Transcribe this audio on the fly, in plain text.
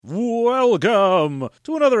Welcome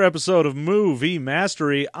to another episode of Movie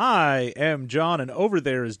Mastery. I am John, and over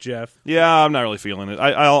there is Jeff. Yeah, I'm not really feeling it.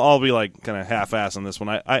 I'll be like kind of half-ass on this one.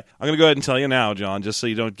 I'm going to go ahead and tell you now, John, just so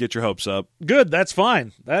you don't get your hopes up. Good, that's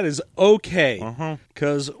fine. That is okay.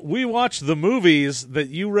 Because we watch the movies that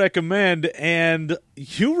you recommend, and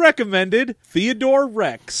you recommended Theodore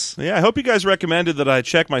Rex. Yeah, I hope you guys recommended that I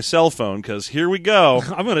check my cell phone, because here we go.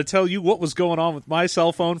 I'm going to tell you what was going on with my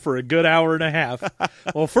cell phone for a good hour and a half.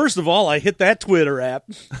 Well, first of all, I hit that Twitter app.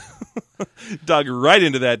 Dug right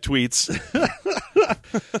into that tweets.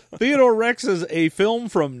 Theodore Rex is a film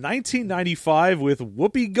from 1995 with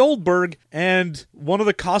Whoopi Goldberg and one of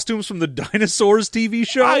the costumes from the Dinosaurs TV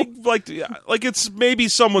show. I like it's maybe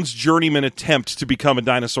someone's journeyman attempt to become a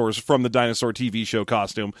dinosaur from the Dinosaur TV show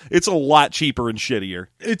costume. It's a lot cheaper and shittier.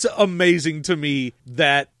 It's amazing to me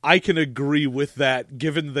that I can agree with that,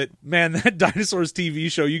 given that, man, that Dinosaurs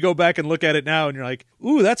TV show, you go back and look at it now and you're like,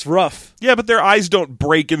 ooh, that's rough. Yeah, but their eyes don't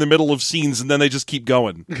break in the middle of scenes and then they just keep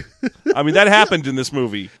going. I mean, that happened in this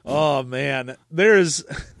movie. Oh, man. There's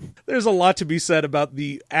a lot to be said about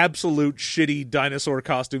the absolute shitty dinosaur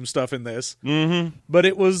costume stuff in this. Mm-hmm. But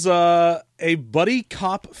it was a buddy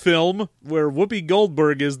cop film where Whoopi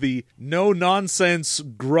Goldberg is the no-nonsense,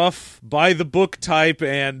 gruff, by-the-book type,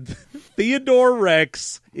 and Theodore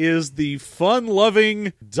Rex is the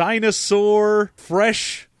fun-loving, dinosaur,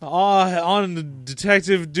 fresh, on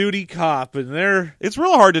detective duty cop, and it's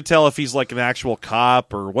real hard to tell if he's like an actual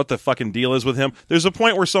cop or what the fucking deal is with him. There's a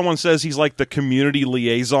point where someone says he's like the community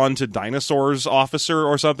liaison to dinosaurs officer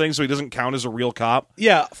or something, so he doesn't count as a real cop.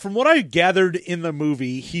 Yeah, from what I gathered in the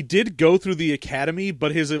movie, he did go through the academy,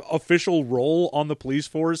 but his official role on the police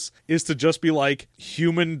force is to just be like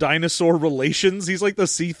human dinosaur relations. He's like the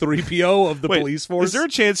C-3PO of the police force. Is there a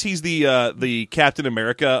chance he's the Captain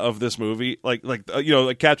America of this movie? Like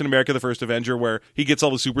Captain America, the First Avenger, where he gets all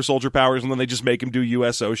the super soldier powers and then they just make him do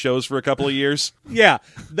USO shows for a couple of years? Yeah,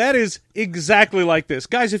 that is exactly like this.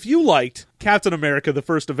 Guys, if you liked Captain America, the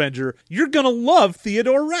First Avenger, you're going to love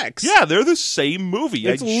Theodore Rex. Yeah, they're the same movie.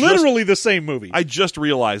 It's literally the same movie. I just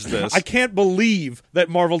realized this. I can't believe that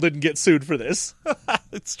Marvel didn't get sued for this.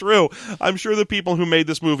 It's true. I'm sure the people who made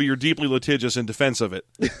this movie are deeply litigious in defense of it.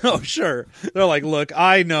 Oh, sure. They're like, look,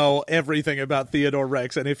 I know everything about Theodore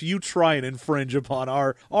Rex, and if you try and infringe upon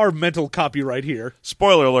our mental copyright here.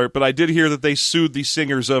 Spoiler alert, but I did hear that they sued the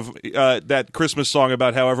singers of that Christmas song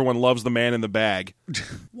about how everyone loves the man in the bag.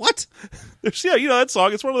 What? Yeah, you know that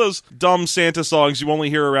song. It's one of those dumb Santa songs you only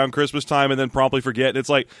hear around Christmas time and then promptly forget. It's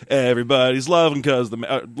like, everybody's loving because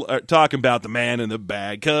talking about the man in the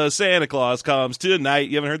bag because Santa Claus comes tonight.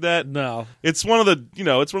 You haven't heard that? No. It's one of the,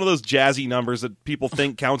 it's one of those jazzy numbers that people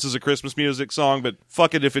think counts as a Christmas music song, but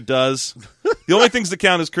fuck it if it does. The only things that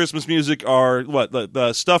count as Christmas music are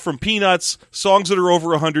the stuff from Peanuts, songs that are over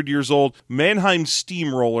 100 years old, Mannheim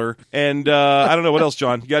Steamroller, and I don't know what else,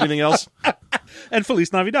 John. You got anything else? And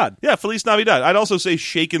Feliz Navidad. Yeah, Feliz Navidad. I'd also say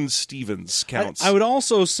Shakin' Stevens counts. I would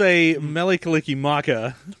also say Mele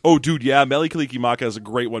Kalikimaka. Oh, dude, yeah, Mele Kalikimaka is a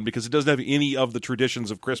great one because it doesn't have any of the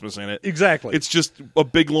traditions of Christmas in it. Exactly. It's just a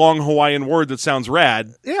big, long Hawaiian word that sounds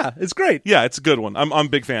rad. Yeah, it's great. Yeah, it's a good one. I'm a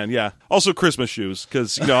big fan, yeah. Also Christmas shoes,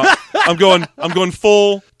 because, I'm going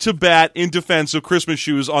full to bat in defense of Christmas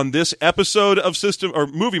shoes on this episode of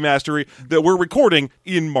Movie Mastery that we're recording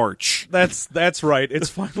in March. That's right. It's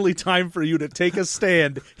finally time for you to take a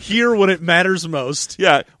stand here when it matters most.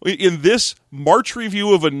 Yeah, in this March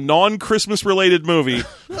review of a non-Christmas related movie,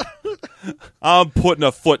 I'm putting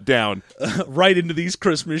a foot down. Right into these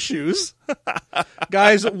Christmas shoes.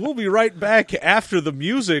 Guys, we'll be right back after the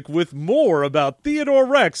music with more about Theodore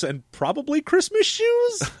Rex and probably Christmas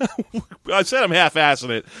shoes. I said I'm half-assing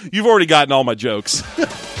it. You've already gotten all my jokes.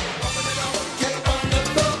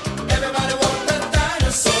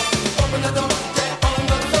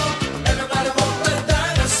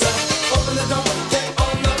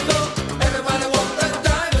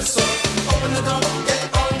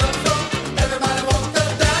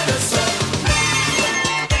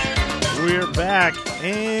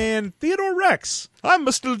 And Theodore Rex.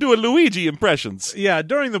 I'm still doing Luigi impressions. Yeah,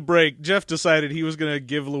 during the break, Jeff decided he was going to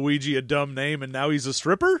give Luigi a dumb name, and now he's a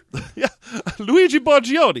stripper? Yeah, Luigi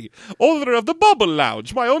Borgioni, owner of the Bubble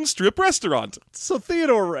Lounge, my own strip restaurant. So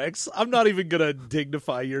Theodore Rex, I'm not even going to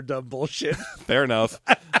dignify your dumb bullshit. Fair enough.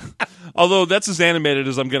 Although that's as animated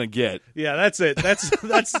as I'm going to get. Yeah, that's it. That's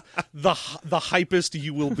the hypest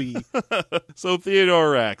you will be. So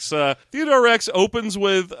Theodore Rex. Theodore Rex opens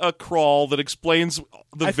with a crawl that explains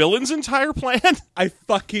the villain's entire plan. I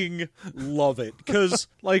fucking love it. Because,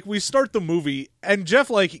 we start the movie And Jeff,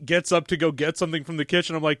 like, gets up to go get something from the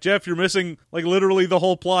kitchen. I'm like, Jeff, you're missing, like, literally the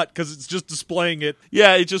whole plot because it's just displaying it.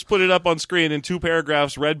 Yeah, it just put it up on screen in 2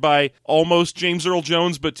 paragraphs read by almost James Earl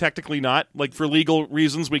Jones, but technically not. Like, for legal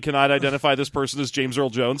reasons, we cannot identify this person as James Earl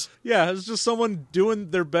Jones. Yeah, it's just someone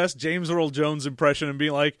doing their best James Earl Jones impression and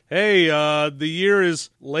being like, hey, the year is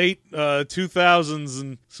late 2000s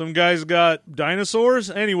and some guy's got dinosaurs.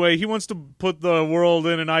 Anyway, he wants to put the world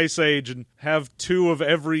in an ice age and have 2 of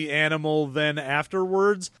every animal then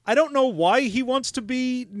afterwards. I don't know why he wants to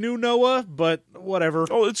be New Noah, but whatever.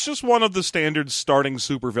 Oh, it's just one of the standard starting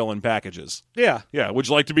supervillain packages. Yeah. Yeah, would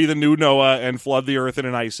you like to be the new Noah and flood the earth in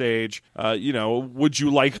an ice age? Would you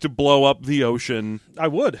like to blow up the ocean? I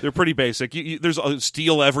would. They're pretty basic. There's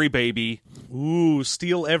steal every baby. Ooh,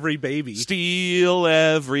 steal every baby. Steal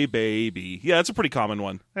every baby. Yeah, that's a pretty common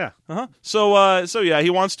one. Yeah. Uh-huh. So yeah, he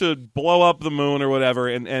wants to blow up the moon or whatever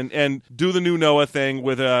and do the new Noah thing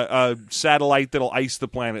with a satellite that'll ice the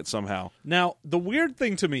planet somehow. Now, the weird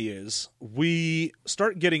thing to me is we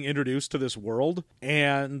start getting introduced to this world,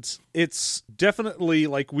 and it's definitely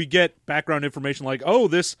like we get background information like, oh,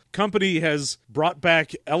 this company has brought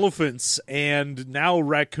back elephants and now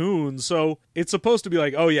raccoons. So it's supposed to be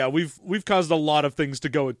like, oh yeah, we've caused a lot of things to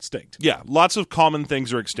go extinct. Yeah, lots of common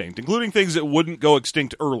things are extinct, including things that wouldn't go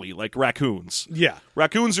extinct early, like raccoons. Yeah.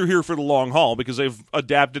 Raccoons are here for the long haul because they've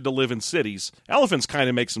adapted to live in cities. Elephants kind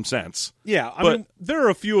of make some sense. Yeah, I mean, there are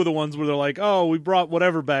a few of the ones where they're like, oh, we brought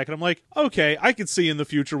whatever back. And I'm like, okay, I could see in the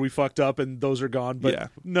future we fucked up and those are gone. But yeah.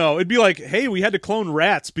 No, it'd be like, hey, we had to clone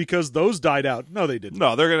rats because those died out. No, they didn't.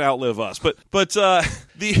 No, they're going to outlive us. But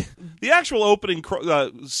the actual opening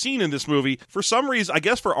scene in this movie, for some reason, I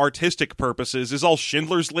guess for artistic purposes, is all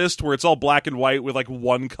Schindler's List, where it's all black and white with like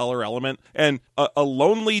one color element. And a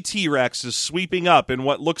lonely T-Rex is sweeping up in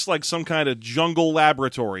what looks like some kind of jungle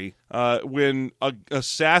laboratory when an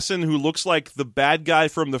assassin who looks like the bad guy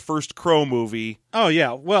from the first Crow movie. Oh,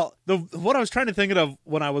 yeah. Well, what I was trying to think of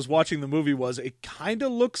when I was watching the movie was it kind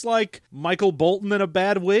of looks like Michael Bolton in a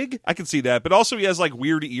bad wig. I can see that, but also he has like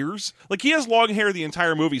weird ears. Like he has long hair the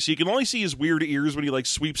entire movie, so you can only see his weird ears when he like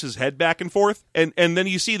sweeps his head back and forth, and then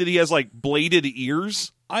you see that he has like bladed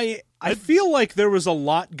ears. I feel like there was a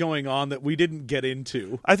lot going on that we didn't get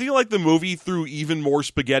into. I feel like the movie threw even more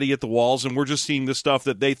spaghetti at the walls, and we're just seeing the stuff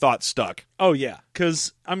that they thought stuck. Oh, yeah.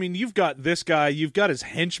 Because, I mean, you've got this guy, you've got his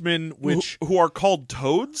henchmen, which... Who are called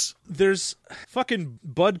toads? There's fucking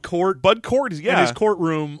Bud Cort. Bud Cort, yeah. And his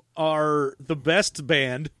courtroom are the best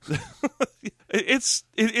band.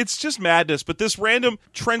 It's just madness, but this random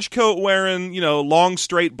trench coat wearing, long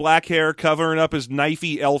straight black hair covering up his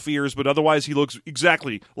knifey elf ears, but otherwise he looks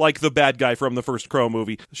exactly like the bad guy from the first Crow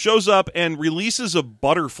movie, shows up and releases a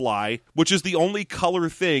butterfly, which is the only color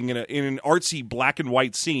thing in an artsy black and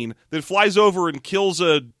white scene, that flies over and kills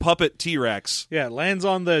a puppet T-Rex. Yeah, it lands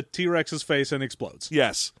on the T-Rex's face and explodes.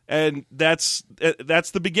 Yes, and that's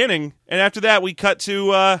the beginning. And after that, we cut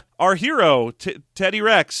to our hero, Teddy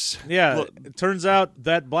Rex. Yeah, it turns out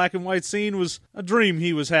that black and white scene was a dream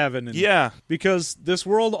he was having. And yeah. Because this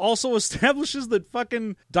world also establishes that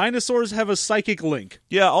fucking dinosaurs have a psychic link.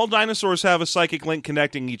 Yeah, all dinosaurs have a psychic link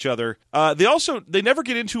connecting each other. They never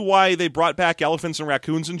get into why they brought back elephants and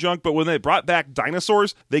raccoons and junk, but when they brought back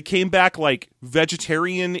dinosaurs, they came back like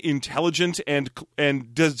vegetarian, intelligent,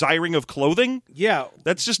 and desiring of clothing. Yeah.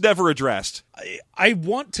 That's just never addressed. I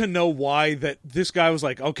want to know why that this guy was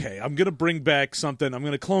like, okay, I'm going to bring back something. I'm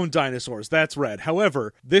going to clone dinosaurs. That's rad.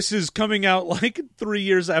 However, this is coming out like 3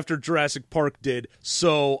 years after Jurassic Park did.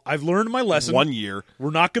 So I've learned my lesson. 1 year.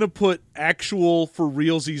 We're not going to put actual for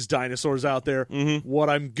realsies dinosaurs out there. Mm-hmm. What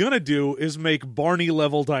I'm going to do is make Barney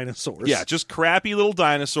level dinosaurs. Yeah, just crappy little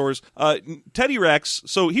dinosaurs. Teddy Rex,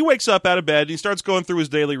 so he wakes up out of bed and he starts going through his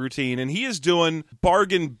daily routine, and he is doing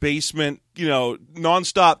bargain basement,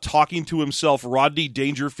 nonstop talking to himself, Rodney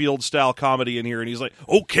Dangerfield style comedy in here, and he's like,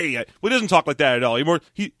 okay, well, he doesn't talk like that at all.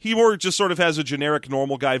 He more just sort of has a generic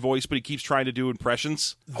normal guy voice, but he keeps trying to do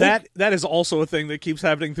impressions. That is also a thing that keeps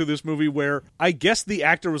happening through this movie, where I guess the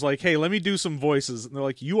actor was like, hey, let me do some voices, and they're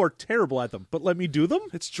like, you are terrible at them, but let me do them.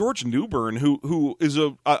 It's George Newbern, who is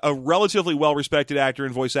a relatively well respected actor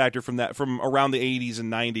and voice actor from around the 80s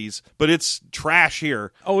and 90s, but it's trash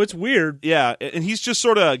here. Oh, it's weird. Yeah, and he's just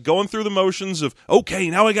sort of going through the motions of, okay,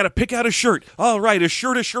 now I got to pick out a shirt shirt. All right, a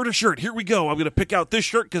shirt. Here we go. I'm going to pick out this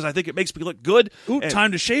shirt because I think it makes me look good. Ooh,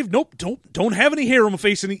 time to shave. Nope, don't have any hair on my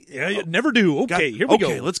face. Never do. Okay, here we go.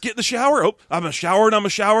 Okay, let's get in the shower. Oh, I'm a showered. I'm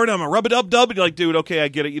a rub-a-dub-dub. And you're like, dude, okay, I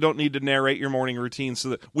get it. You don't need to narrate your morning routine. So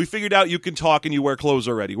that we figured out you can talk and you wear clothes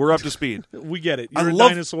already. We're up to speed. We get it. You're a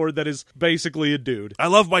dinosaur that is basically a dude. I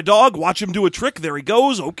love my dog. Watch him do a trick. There he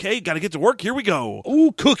goes. Okay, got to get to work. Here we go.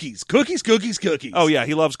 Ooh, cookies. Oh, yeah,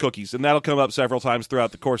 he loves cookies. And that'll come up several times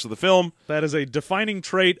throughout the course of the film. That is a defining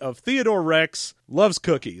trait of Theodore Rex. Loves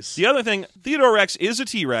cookies. The other thing, Theodore Rex is a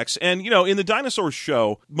T-Rex, and, in the dinosaurs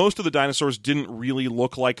show, most of the dinosaurs didn't really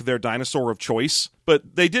look like their dinosaur of choice,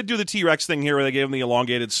 but they did do the T-Rex thing here where they gave him the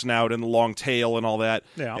elongated snout and the long tail and all that,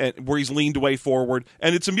 and where he's leaned way forward.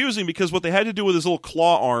 And it's amusing because what they had to do with his little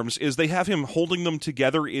claw arms is they have him holding them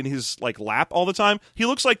together in his, lap all the time. He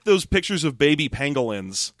looks like those pictures of baby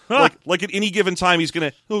pangolins. Like at any given time, he's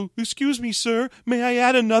going to, oh, excuse me, sir, may I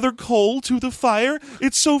add another coal to the fire?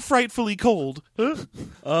 It's so frightfully cold. And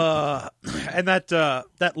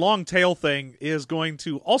that long tail thing is going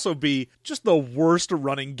to also be just the worst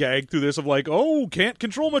running gag through this of can't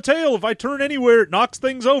control my tail. If I turn anywhere, it knocks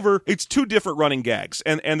things over. It's two different running gags,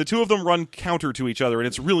 and the two of them run counter to each other, and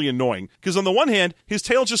it's really annoying. Because on the one hand, his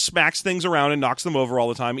tail just smacks things around and knocks them over all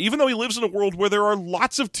the time, even though he lives in a world where there are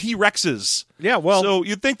lots of T-Rexes. Yeah, well... So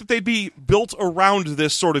you'd think that they'd be built around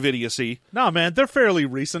this sort of idiocy. Nah, man, they're fairly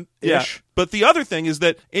recent-ish. Yeah. But the other thing is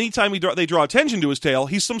that anytime they draw attention to his tail,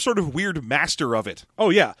 he's some sort of weird master of it. Oh,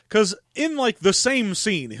 yeah, because in, the same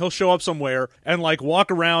scene, he'll show up somewhere and, walk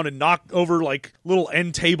around and knock over, little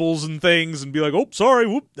end tables and things and be like, oh, sorry,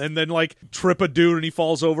 whoop, and then, trip a dude and he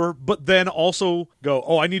falls over, but then also go,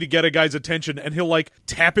 oh, I need to get a guy's attention, and he'll,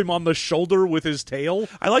 tap him on the shoulder with his tail.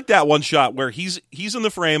 I like that one shot where he's in the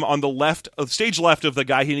frame on the stage left of the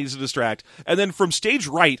guy he needs to distract, and then from stage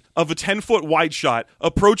right of a 10-foot wide shot,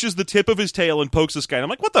 approaches the tip of his tail and pokes this guy. And I'm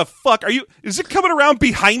like, what the fuck? Is it coming around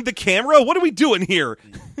behind the camera? What are we doing here?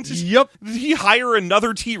 Yep. Did he hire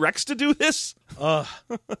another T-Rex to do this?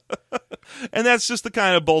 And that's just the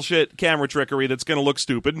kind of bullshit camera trickery that's going to look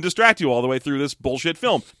stupid and distract you all the way through this bullshit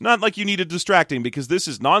film. Not like you needed distracting, because this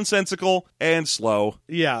is nonsensical and slow.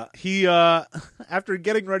 Yeah, he, after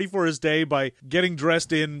getting ready for his day by getting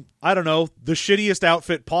dressed in, I don't know, the shittiest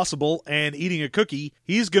outfit possible and eating a cookie,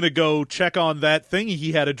 he's going to go check on that thing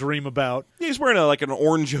he had a dream about. He's wearing an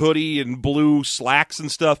orange hoodie and blue slacks and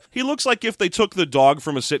stuff. He looks like if they took the dog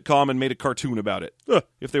from a sitcom and made a cartoon about it.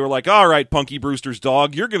 If they were like, all right, Punky Brewster's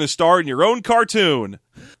dog, you're going to star in your own cartoon.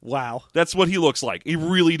 Wow. That's what he looks like. He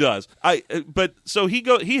really does. But so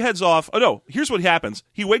he heads off. Oh no, here's what happens.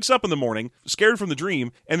 He wakes up in the morning, scared from the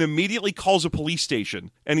dream, and immediately calls a police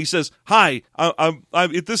station. And he says, hi,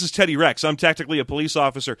 this is Teddy Rex. I'm technically a police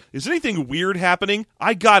officer. Is anything weird happening?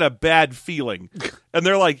 I got a bad feeling. And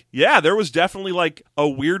they're like, yeah, there was definitely a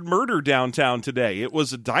weird murder downtown today. It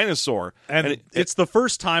was a dinosaur. And it's the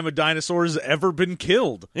first time a dinosaur has ever been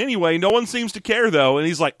killed. Anyway, no one seems to care, though. And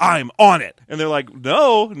he's like, I'm on it. And they're like,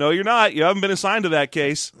 no, you're not. You haven't been assigned to that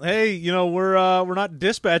case. Hey, we're not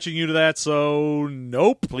dispatching you to that, so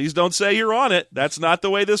nope. Please don't say you're on it. That's not the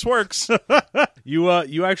way this works.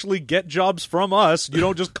 You actually get jobs from us. You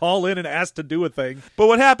don't just call in and ask to do a thing. But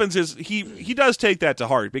what happens is he does take that to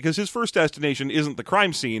heart, because his first destination isn't the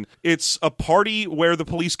crime scene. It's a party where the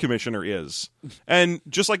police commissioner is. And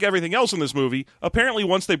just like everything else in this movie, apparently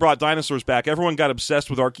once they brought dinosaurs back, everyone got obsessed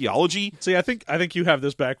with archaeology. See, I think you have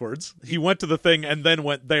this backwards. He went to the thing and then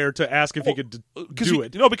went there to ask if he could do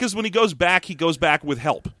it. No, because when he goes back with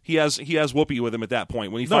help. He has Whoopi with him at that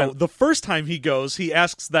point. The first time he goes, he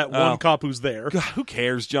asks that one cop who's there. God, who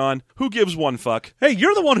cares, John? Who gives one fuck? Hey,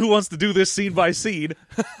 you're the one who wants to do this scene by scene.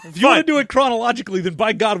 If you want to do it chronologically, then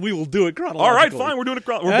by God, we will do it chronologically. All right, fine, we're doing it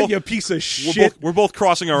chronologically. You piece of shit. We're both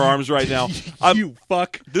crossing our arms right now. You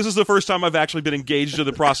fuck. This is the first time I've actually been engaged in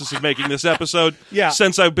the process of making this episode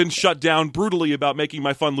since I've been shut down brutally about making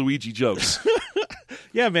my fun Luigi jokes.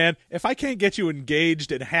 Yeah, man, if I can't get you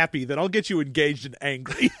engaged and happy, then I'll get you engaged and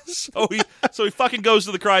angry. So he fucking goes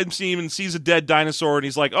to the crime scene and sees a dead dinosaur, and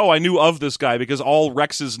he's like, oh, I knew of this guy because all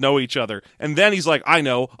Rexes know each other. And then he's like, I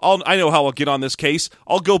know how I'll get on this case.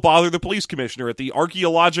 I'll go bother the police commissioner at the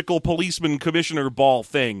archaeological policeman commissioner ball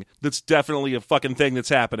thing. That's definitely a fucking thing that's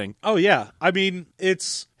happening. Oh, yeah. I mean,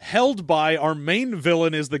 it's held by our main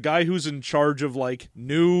villain is the guy who's in charge of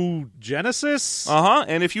New Genesis.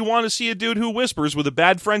 And if you want to see a dude who whispers with a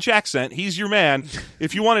bad French accent, he's your man.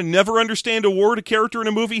 If you want to never understand a word a character in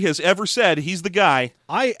a movie has ever said, he's the guy.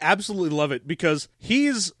 I absolutely love it because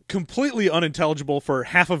he's completely unintelligible for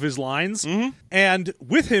half of his lines. And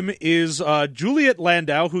with him is Juliet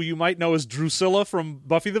Landau, who you might know as Drusilla from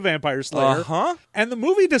Buffy the Vampire Slayer. And the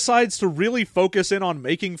movie decides to really focus in on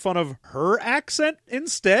making fun of her accent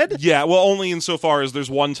instead. Yeah, well, only insofar as there's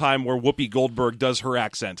one time where Whoopi Goldberg does her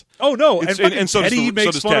accent. Oh, no. And so Teddy does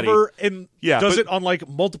makes fun Teddy. of her and does it on, like,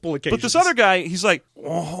 multiple occasions. But this other guy, he's like,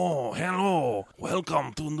 oh, hello,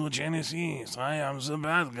 welcome to New Genesis. I am the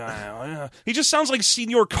bad guy. He just sounds like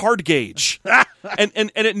Senior Card Gauge.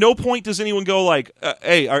 and at no point does anyone go like,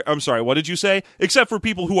 hey, I'm sorry, what did you say? Except for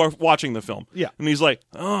people who are watching the film. Yeah. And he's like,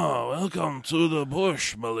 oh, welcome to the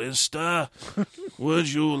bush, Ballista.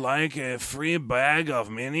 Would you like a free bag of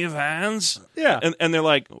minivans? Yeah. And they're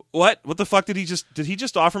like, what? What the fuck did he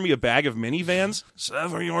just offer me a bag of minivans?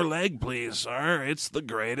 Sever your leg, please, sir. It's the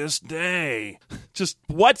greatest day. Just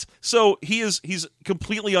what? So he's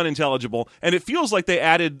completely unintelligible, and it feels like they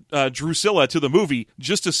added Drusilla to the movie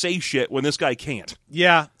just to say shit when this guy can't.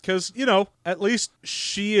 Yeah, because, at least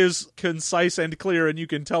she is concise and clear, and you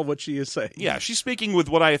can tell what she is saying. Yeah, she's speaking with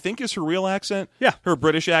what I think is her real accent. Yeah. Her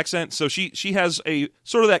British accent. So she has a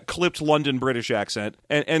sort of that clipped London British accent,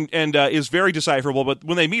 and is very decipherable. But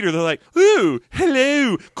when they meet her, they're like, "Oh,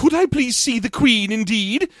 hello. Could I please see the Queen,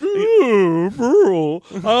 indeed?" Oh, Merle.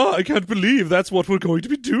 I can't believe that's what we're going to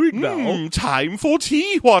be doing now. Time for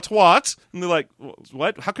tea. What? And they're like,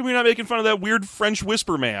 what? How come you're not making fun of that weird French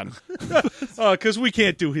whisper man? Because we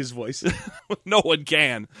can't do his voice. No one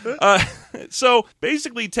can. So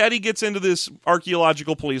basically, Teddy gets into this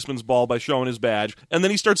archaeological policeman's ball by showing his badge, and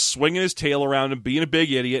then he starts swinging his tail around and being a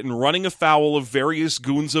big idiot and running afoul of various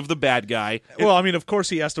goons of the bad guy. Well, I mean, of course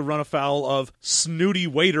he has to run afoul of Snooty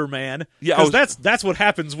Waiter Man. Yeah, because that's what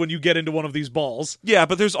happens when you get into one of these balls. Yeah,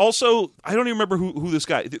 but there's also, I don't even remember who this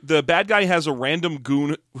guy, the bad guy has a random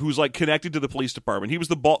goon who's like connected to the police department. He was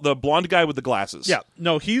the blonde guy with the glasses. Yeah,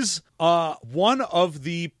 no, he's one of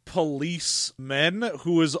the policemen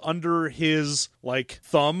who is under his, like,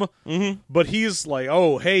 thumb. But he's like,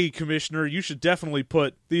 oh, hey, Commissioner, you should definitely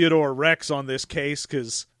put Theodore Rex on this case,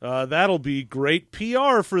 because that'll be great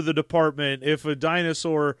PR for the department if a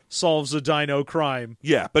dinosaur solves a dino crime.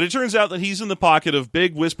 Yeah, but it turns out that he's in the pocket of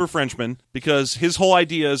Big Whisper Frenchman, because his whole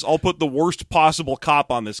idea is, I'll put the worst possible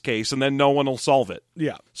cop on this case, and then no one will solve it.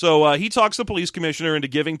 Yeah. So he talks the police commissioner into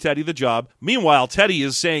giving Teddy the job. Meanwhile, Teddy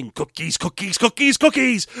is saying, cookies, cookies, cookies,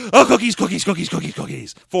 cookies. Oh, cookies, cookies, cookies, cookies,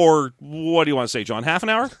 cookies. For, what do you want to say, John? Half an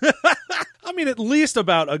hour? I mean, at least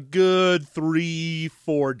about a good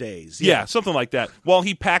 3-4 days. Yeah, something like that. While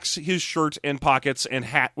he packs his shirt and pockets and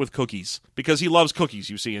hat with cookies. Because he loves cookies,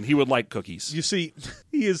 you see, and he would like cookies. You see,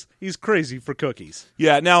 he's crazy for cookies.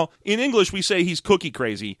 Yeah, now, in English, we say he's cookie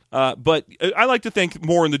crazy, but I like to think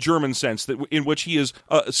more in the German sense, that in which he is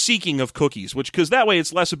seeking of cookies, because that way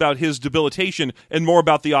it's less about his debilitation and more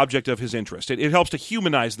about the object of his interest. It helps to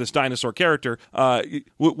humanize this dinosaur character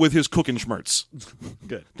with his cooking schmerz.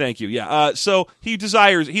 Good. Thank you, yeah. So he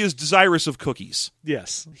is desirous of cookies.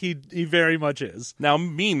 Yes, he very much is. Now,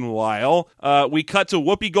 meanwhile, we cut to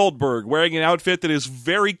Whoopi Goldberg wearing an outfit that is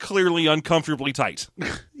very clearly uncomfortably tight.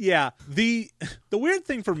 Yeah, the weird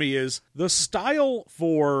thing for me is the style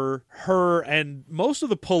for her and most of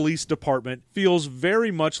the police department feels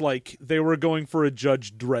very much like they were going for a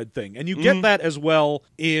Judge Dredd thing. And you get that as well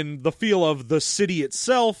in the feel of the city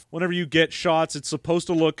itself. Whenever you get shots, it's supposed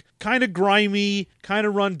to look kind of grimy, kind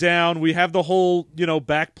of run down. We have the whole,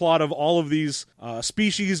 back plot of all of these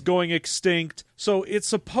species going extinct. So it's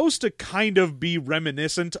supposed to kind of be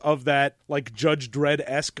reminiscent of that, like, Judge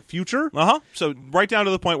Dredd-esque future. So right down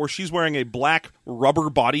to the point where she's wearing a black rubber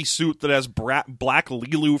bodysuit that has black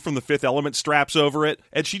Lilu from The Fifth Element straps over it,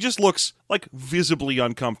 and she just looks, like, visibly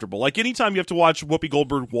uncomfortable. Like, anytime you have to watch Whoopi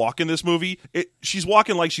Goldberg walk in this movie, she's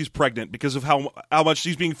walking like she's pregnant because of how much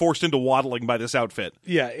she's being forced into waddling by this outfit.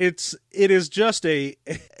 Yeah, it is just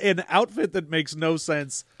an outfit that makes no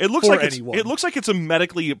sense for anyone. It looks like it's a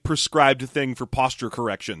medically prescribed thing for posture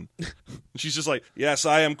correction. She's just like, yes,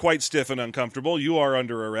 I am quite stiff and uncomfortable. You are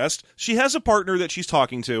under arrest. She has a partner that she's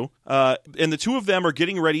talking to, and the two of them are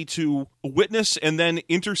getting ready to witness and then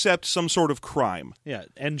intercept some sort of crime. Yeah,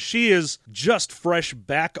 and she is just fresh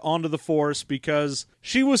back onto the force because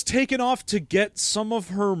she was taken off to get some of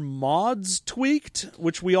her mods tweaked,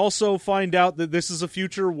 which we also find out that this is a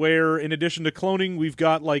future where, in addition to cloning, we've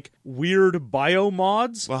got, like, weird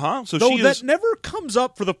bio-mods. So though that never comes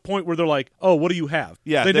up for the point where they're like, oh, what do you have?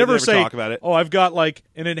 Yeah, they never say, talk about it. Oh, I've got, like,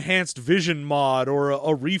 an enhanced vision mod or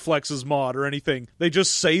a reflexes mod or anything. They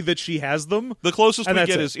just say that she has them. The closest we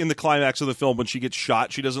get is in the climax of the film when she gets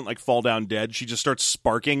shot. She doesn't, like, fall down dead. She just starts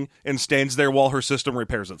sparking and stands there while her system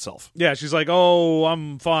repairs itself. Yeah, she's like, oh,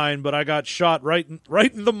 I'm fine, but I got shot right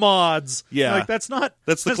in the mods. Yeah. Like, that's not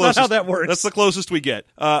closest, not how that works. That's the closest we get.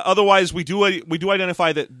 Otherwise, we do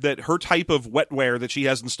identify that her type of wetware that she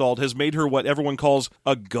has installed has made her what everyone calls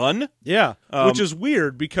a gun. Yeah, which is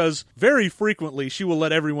weird because very frequently she will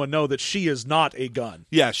let everyone know that she is not a gun.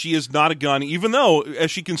 Yeah, she is not a gun, even though,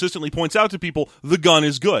 as she consistently points out to people, the gun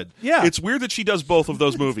is good. Yeah. It's weird that she does both of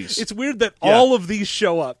those movies. It's weird that all of these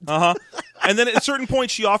show up. Uh-huh. And then at a certain point,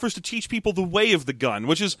 she offers to teach people the way of the gun,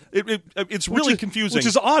 which is it's really confusing. Which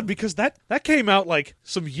is odd because that came out like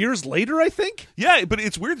some years later, I think. Yeah, but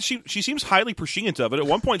it's weird that she seems highly prescient of it. At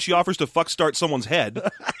one point, she offers to fuck start someone's head.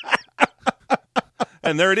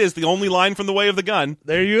 And there it is, the only line from The Way of the Gun.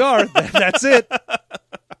 There you are. That's it.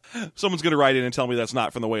 Someone's going to write in and tell me that's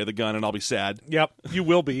not from The Way of the Gun, and I'll be sad. Yep, you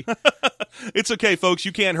will be. It's okay, folks.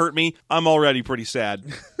 You can't hurt me. I'm already pretty sad.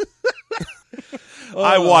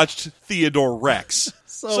 I watched Theodore Rex.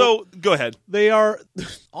 So go ahead. They are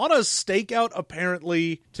on a stakeout,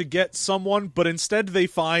 apparently, to get someone, but instead they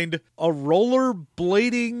find a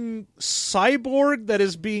rollerblading cyborg that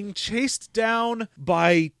is being chased down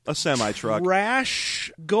by A semi-truck.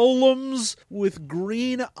 trash golems with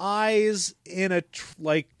green eyes in a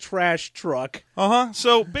trash truck. Uh-huh.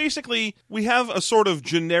 So basically, we have a sort of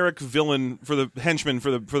generic villain for the henchmen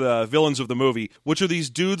for the villains of the movie, which are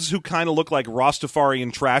these dudes who kind of look like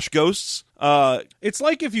Rastafarian trash ghosts. It's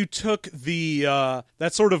like if you took the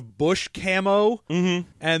that sort of bush camo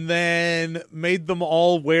and then made them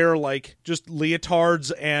all wear like just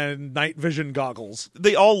leotards and night vision goggles.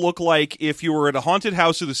 They all look like if you were at a haunted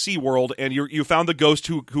house of the SeaWorld and you found the ghost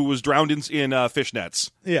who was drowned in fishnets.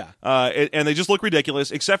 Yeah. And they just look ridiculous,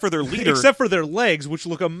 except for their leader. Except for their legs, which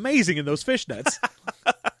look amazing in those fishnets.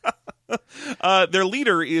 Their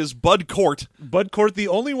leader is Bud Cort. Bud Cort, the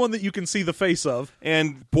only one that you can see the face of.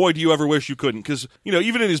 And boy, do you ever wish you couldn't, because,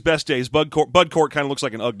 even in his best days, Bud Cort kind of looks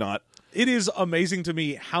like an Ugnaught. It is amazing to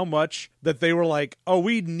me how much that they were like, oh,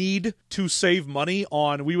 we need to save money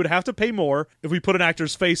on, we would have to pay more if we put an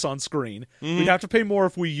actor's face on screen. We'd have to pay more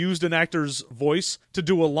if we used an actor's voice to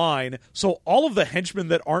do a line. So all of the henchmen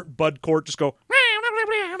that aren't Bud Cort just go...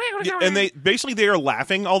 And they are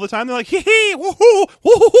laughing all the time. They're like, hee hee, woohoo,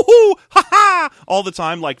 woohoo, ha ha, all the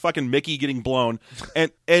time, like fucking Mickey getting blown.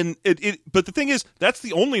 But the thing is, that's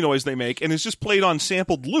the only noise they make, and it's just played on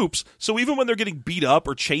sampled loops. So even when they're getting beat up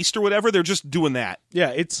or chased or whatever, they're just doing that. Yeah,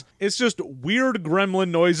 it's just weird gremlin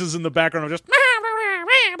noises in the background of just...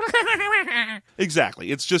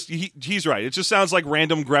 Exactly. It's just, he's right. It just sounds like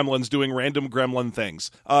random gremlins doing random gremlin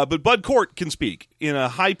things. But Bud Cort can speak in a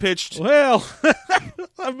high-pitched... Well,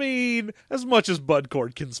 I mean, as much as Bud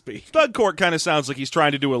Cort can speak. Bud Cort kind of sounds like he's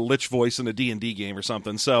trying to do a lich voice in a D&D game or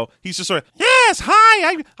something. So he's just sort of, yes,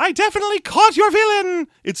 hi, I definitely caught your villain.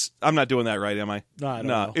 I'm not doing that right, am I? No, I don't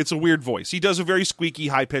know. It's a weird voice. He does a very squeaky,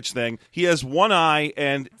 high-pitched thing. He has one eye,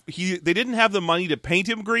 and they didn't have the money to paint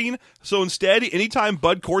him green, so instead, anytime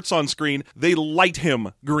Bud Cort's on screen, they light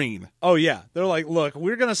him green. Oh, yeah. They're like, look,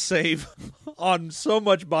 we're going to save on so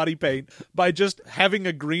much body paint by just having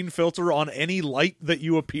a green filter on any light that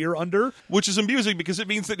you appear under. Which is amusing because it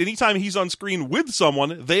means that anytime he's on screen with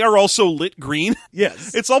someone, they are also lit green.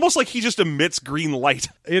 Yes. It's almost like he just emits green light.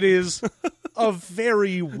 It is a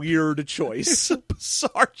very weird choice. It's a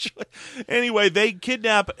bizarre choice. Anyway, they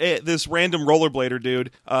kidnap this random rollerblader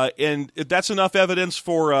dude, and that's enough evidence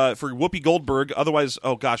for Whoopi Goldberg. Otherwise,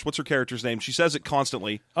 oh gosh, what's her character's name? She says it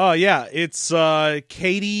constantly. Oh, yeah. It's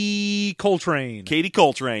Katie Coltrane. Katie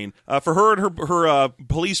Coltrane. For her and her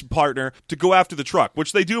police partner to go after the truck,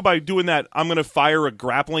 which they do by doing that, I'm going to fire a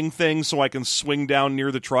grappling thing so I can swing down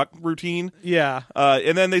near the truck routine. Yeah.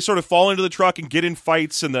 And then they sort of fall into the truck and get in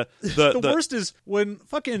fights, and the worst is when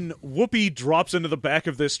fucking Whoopi drops into the back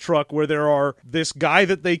of this truck where there are this guy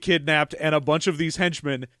that they kidnapped and a bunch of these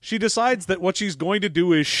henchmen. She decides that what she's going to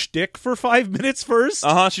do is shtick for 5 minutes first.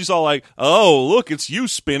 She's all like, oh, look, it's you,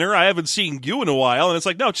 Spinner. I haven't seen you in a while. And it's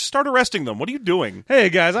like, no, just start arresting them. What are you doing? Hey,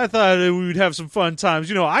 guys, I thought we'd have some fun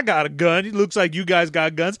times. I got a gun. It looks like you guys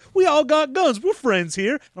got guns. We all got guns. We're friends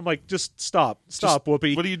here. I'm like, just stop,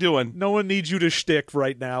 Whoopi. What are you doing? No one needs you to shtick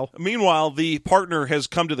right now. Meanwhile, the partner has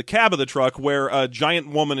come to the cab of the truck where a giant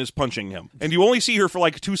woman is punching him. And you only see her for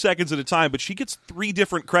like 2 seconds at a time, but she gets 3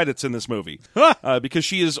 different credits in this movie. Because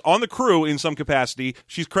she is on the crew in some capacity.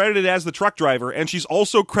 She's credited as the truck driver, and she's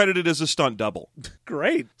also credited as a stunt double.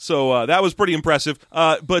 Great. So that was pretty impressive.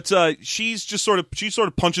 But she sort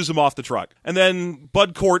of punches him off the truck. And then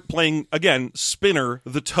Bud Cort, playing, again, Spinner,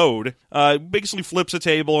 the Toad, basically flips a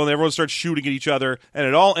table, and everyone starts shooting at each other. And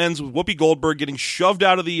it all ends with Whoopi Goldberg getting shoved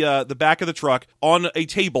out of the back of the truck on a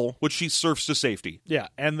table, which she's surfs to safety. Yeah,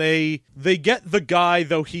 and they get the guy,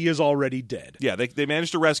 though he is already dead. Yeah, they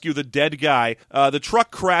managed to rescue the dead guy. The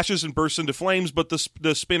truck crashes and bursts into flames, but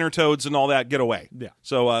the spinner toads and all that get away. Yeah.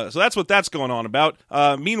 So that's what that's going on about.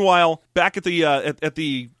 Meanwhile, back at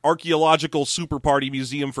the archaeological super party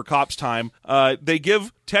museum for Cops Time, they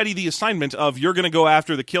give Teddy the assignment of, you're going to go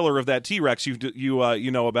after the killer of that T-Rex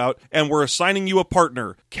you know about, and we're assigning you a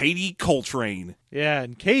partner, Katie Coltrane. Yeah,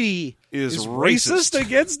 and Katie is racist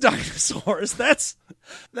against dinosaurs. That's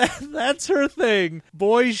her thing.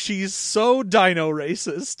 Boy, she's so dino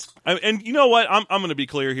racist. And you know what? I'm going to be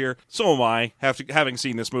clear here. So am I, having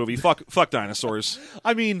seen this movie. Fuck dinosaurs.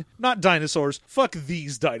 I mean, not dinosaurs. Fuck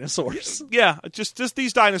these dinosaurs. Yeah, just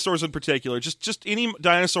these dinosaurs in particular. Just any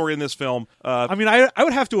dinosaur in this film. I mean, I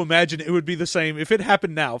would have to imagine it would be the same if it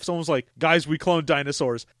happened now. If someone was like, guys, we cloned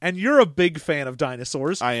dinosaurs. And you're a big fan of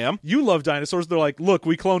dinosaurs. I am. You love dinosaurs. They're like, look,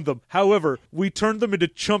 we cloned them. However, we turned them into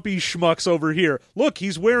chumpy schmucks over here. Look,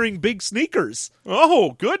 he's wearing big sneakers.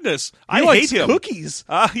 Oh, goodness. He likes cookies.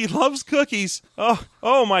 He loves cookies.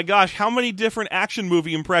 Oh my gosh. How many different action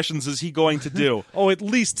movie impressions is he going to do? Oh, at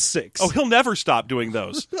least 6. Oh, he'll never stop doing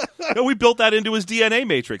those. No, we built that into his DNA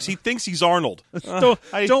matrix. He thinks he's Arnold.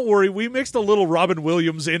 Don't worry. We mixed a little Robin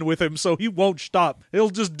Williams in with him, so he won't stop. He'll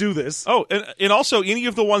just do this. Oh, and also, any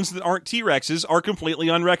of the ones that aren't T-Rexes are completely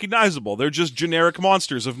unrecognizable. They're just generic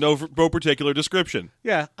monsters of no particular description.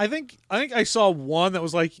 Yeah, I think I saw one that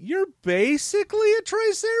was like, you're basically a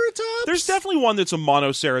Triceratops? There's definitely one that's a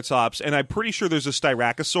Monoceratops, and I'm pretty sure there's a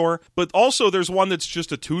Styracosaur, but also there's one that's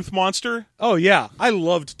just a tooth monster. Oh, yeah. I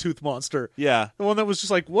loved Tooth Monster. Yeah. The one that was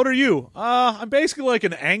just like, what are you? I'm basically like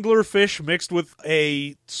an anglerfish mixed with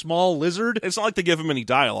a small lizard. It's not like they give him any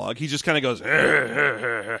dialogue. He just kind of goes,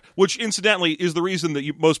 which incidentally is the reason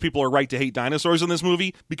that most people are right to hate dinosaurs in this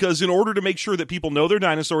movie, because in order to make sure that people know they're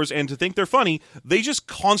dinosaurs and to think they're funny, they just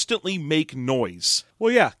constantly make noise.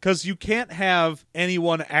 Well, yeah, because you can't have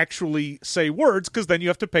anyone actually say words, because then you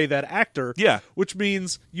have to pay that actor. Yeah. Which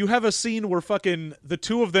means you have a scene where fucking the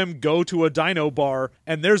two of them go to a dino bar,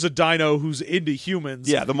 and there's a dino who's into humans.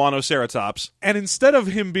 Yeah, the Monoceratops. And instead of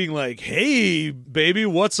him being like, hey, baby,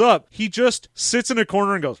 what's up? He just sits in a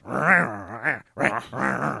corner and goes, I'm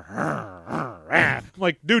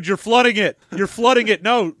like, dude, you're flooding it. You're flooding it.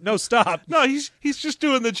 No, stop. No, he's just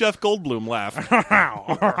doing the Jeff Goldblum laugh.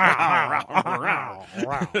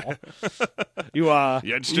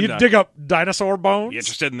 You dig up dinosaur bones? You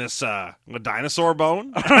interested in this dinosaur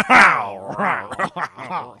bone?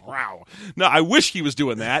 No, I wish he was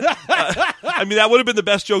doing that. I mean, that would have been the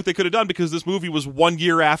best joke they could have done, because this movie was 1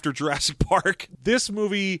 year after Jurassic Park. This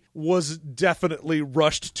movie was definitely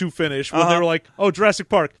rushed to finish when they were like, oh, Jurassic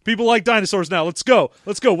Park. People like dinosaurs now. Let's go.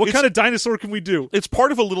 What kind of dinosaur can we do? It's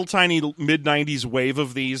part of a little tiny mid-90s wave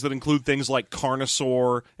of these that include things like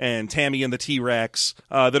Carnosaur and Tammy and the T-Rex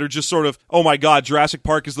that are just sort of, oh my god, Jurassic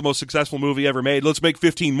Park is the most successful movie ever made. Let's make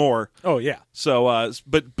 15 more. Oh, yeah. So,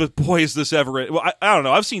 but boy, is this ever... Well, I don't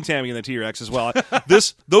know. I've seen Tammy and the T-Rex as well.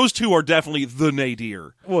 Those two are definitely the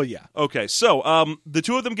nadir. Well, yeah. Okay, so the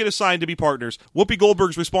two of them get assigned to be partners. Whoopi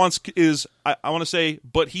Goldberg's response is, I want to say,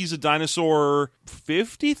 but he's a dinosaur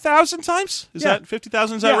 50,000 times? Is that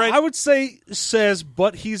 50,000? Is that right? I would say says,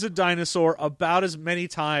 but he's a dinosaur about as many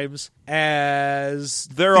times as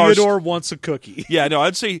Theodore wants a cookie. Yeah, no,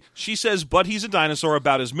 I'd say she says, but he's a dinosaur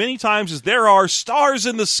about as many times as there are stars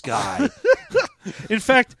in the sky. In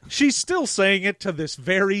fact, she's still saying it to this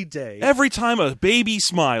very day. Every time a baby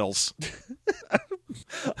smiles.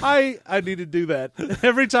 I need to do that.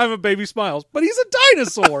 Every time a baby smiles. But he's a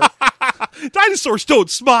dinosaur. Dinosaurs don't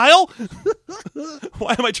smile.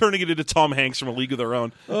 Why am I turning it into Tom Hanks from A League of Their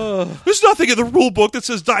Own? There's nothing in the rule book that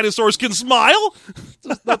says dinosaurs can smile.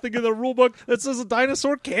 There's nothing in the rule book that says a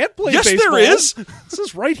dinosaur can't play baseball. Yes, there is. It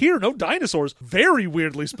says right here, no dinosaurs. Very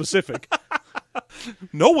weirdly specific.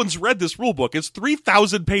 No one's read this rule book. It's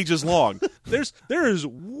 3,000 pages long. There is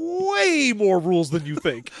way more rules than you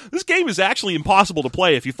think. This game is actually impossible to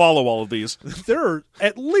play if you follow all of these. There are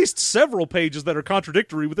at least several pages that are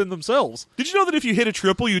contradictory within themselves. Did you know that if you hit a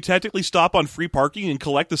triple, you technically stop on free parking and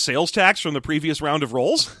collect the sales tax from the previous round of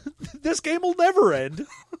rolls? This game will never end.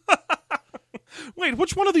 Wait,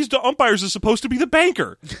 which one of these umpires is supposed to be the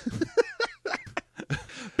banker?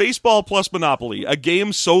 Baseball plus Monopoly, a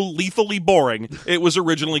game so lethally boring, it was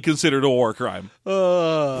originally considered a war crime.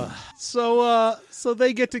 So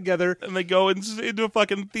they get together. And they go into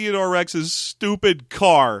fucking Theodore Rex's stupid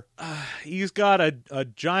car. He's got a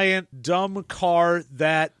giant, dumb car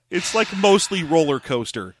that It's like mostly roller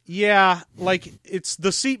coaster. Yeah, like it's the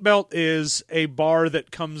seatbelt is a bar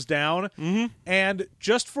that comes down, and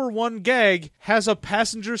just for one gag, has a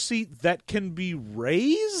passenger seat that can be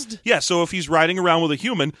raised? Yeah, so if he's riding around with a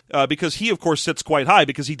human, because he, of course, sits quite high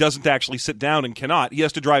because he doesn't actually sit down and cannot. He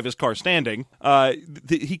has to drive his car standing.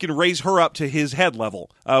 He can raise her up to his head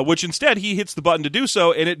level, which instead he hits the button to do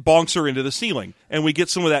so, and it bonks her into the ceiling. And we get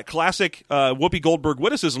some of that classic Whoopi Goldberg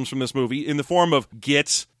witticisms from this movie in the form of,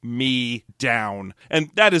 "Get me down." And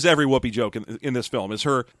that is every Whoopi joke in this film, is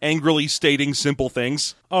her angrily stating simple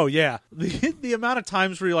things. Oh, yeah. The amount of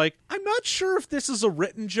times where you're like, I'm not sure if this is a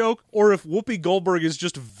written joke or if Whoopi Goldberg is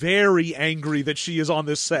just very angry that she is on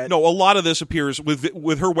this set. No, a lot of this appears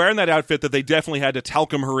with her wearing that outfit that they definitely had to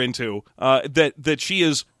talcum her into, that she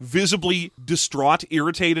is visibly distraught,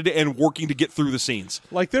 irritated, and working to get through the scenes.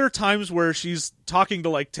 Like, there are times where she's talking to,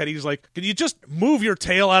 like, Teddy's like, can you just move your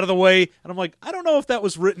tail out of the way? And I'm like, I don't know if that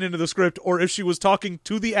was written into the script or if she was talking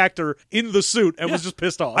to the actor in the suit and was just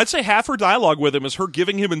pissed off. I'd say half her dialogue with him is her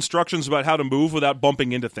giving him instructions about how to move without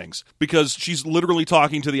bumping into things, because she's literally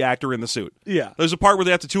talking to the actor in the suit. Yeah. There's a part where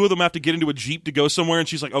the two of them have to get into a Jeep to go somewhere, and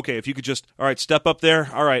she's like, okay, if you could just, all right, step up there.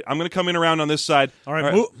 All right, I'm going to come in around on this side. All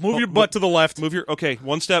right, move your butt to the left. Okay,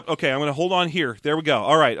 one step. Okay, I'm going to hold on here. There we go.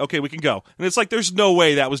 All right, okay, we can go. And it's like, there's no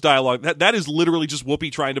way that was dialogue. That is literally just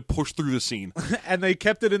Whoopi trying to push through the scene. And they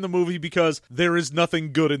kept it in the movie because there is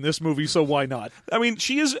nothing good in this movie, so why not? I mean,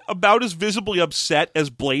 she is about as visibly upset as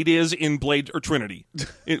Blade is in Blade or Trinity.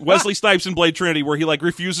 Wesley Snipes in Blade Trinity, where he like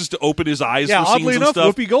refuses to open his eyes for scenes oddly and enough,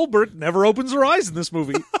 stuff. Whoopi Goldberg never opens her eyes in this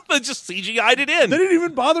movie. They just CGI'd it in. They didn't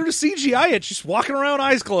even bother to CGI it. She's walking around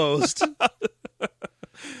eyes closed.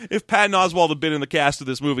 If Patton Oswalt had been in the cast of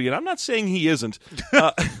this movie, and I'm not saying he isn't,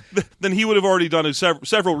 then he would have already done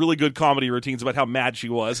several really good comedy routines about how mad she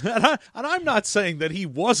was. And I'm not saying that he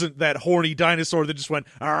wasn't that horny dinosaur that just went.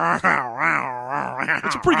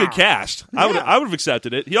 It's a pretty good cast. I would have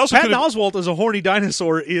accepted it. He also Patton Oswalt as a horny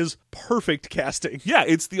dinosaur is perfect casting. Yeah,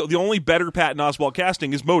 it's the only better Patton Oswalt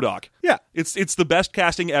casting is MODOK. Yeah, it's the best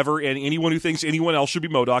casting ever, and anyone who thinks anyone else should be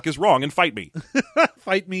MODOK is wrong. And fight me.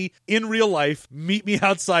 Fight me in real life. Meet me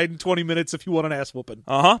outside in 20 minutes if you want an ass whooping.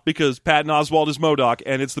 Because Patton Oswalt is MODOK,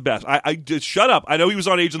 and it's the best. I just shut up. I know he was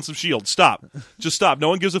on Agents of S.H.I.E.L.D. Stop. Just stop. No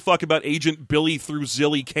one gives a fuck about Agent Billy through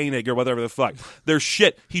Zilly Koenig or whatever the fuck. They're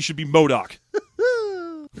shit. He should be MODOK.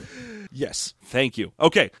 Yes. Thank you.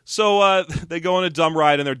 Okay, so they go on a dumb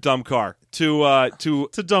ride in their dumb car to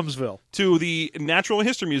Dumbsville. To the Natural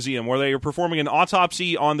History Museum, where they are performing an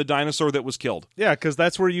autopsy on the dinosaur that was killed. Yeah, because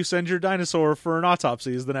that's where you send your dinosaur for an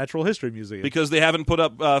autopsy, is the Natural History Museum. Because they haven't put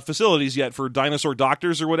up facilities yet for dinosaur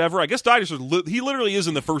doctors or whatever. I guess dinosaurs, he literally is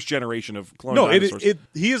in the first generation of cloned dinosaurs.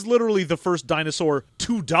 He is literally the first dinosaur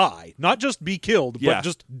to die. Not just be killed, but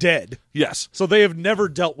just dead. Yes. So they have never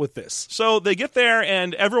dealt with this. So they get there,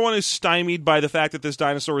 and everyone is stymied by the fact that this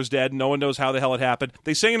dinosaur is dead. No one knows how the hell it happened.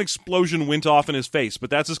 They say an explosion went off in his face, but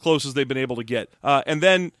that's as close as they've been able to get. And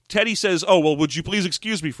then Teddy says, oh, well, would you please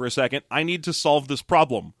excuse me for a second? I need to solve this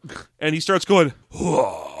problem. And he starts going,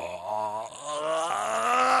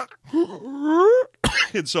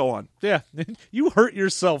 and so on. Yeah, you hurt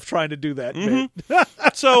yourself trying to do that.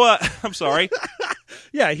 So, I'm sorry.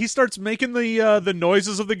 Yeah, he starts making the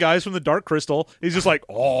noises of the guys from the Dark Crystal. He's just like,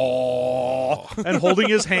 oh, and holding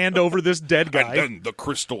his hand over this dead guy. And then the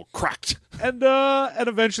crystal cracked. And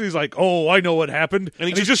eventually he's like, oh, I know what happened. And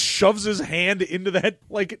he just shoves his hand into that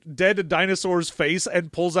like dead dinosaur's face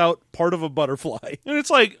and pulls out part of a butterfly. And it's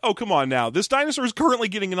like, oh, come on now. This dinosaur is currently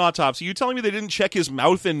getting an autopsy. You telling me they didn't check his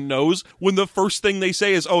mouth and nose when the first thing they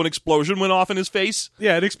say is, oh, an explosion went off in his face?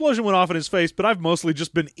 Yeah, an explosion went off in his face, but I've mostly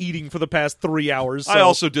just been eating for the past 3 hours. So. I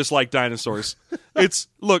also dislike dinosaurs.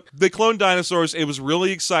 Look, they cloned dinosaurs. It was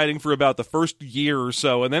really exciting for about the first year or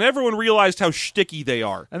so, and then everyone realized how shticky they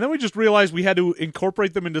are. And then we just realized we had to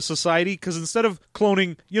incorporate them into society, because instead of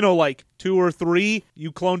cloning, like 2 or 3,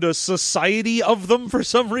 you cloned a society of them for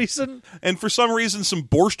some reason. And for some reason, some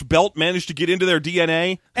Borscht Belt managed to get into their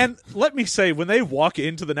DNA. And let me say, when they walk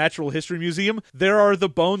into the Natural History Museum, there are the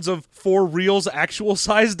bones of 4 real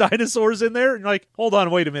actual-sized dinosaurs in there. And you're like, hold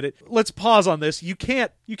on, wait a minute. Let's pause on this. You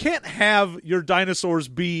can't have your dinosaurs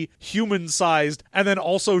be human-sized and then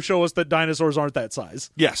also show us that dinosaurs aren't that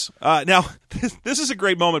size. Yes. Now, this is a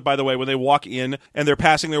great moment, by the way, when they walk in and they're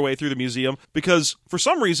passing their way through the museum because for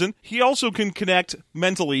some reason he also can connect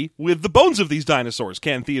mentally with the bones of these dinosaurs,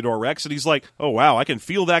 can Theodore Rex. And he's like, oh wow, I can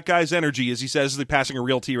feel that guy's energy, as he says, as they're passing a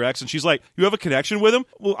real T-Rex. And she's like, you have a connection with him?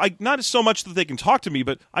 Well, not so much that they can talk to me,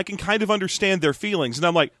 but I can kind of understand their feelings. And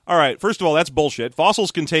I'm like, all right, first of all, that's bullshit.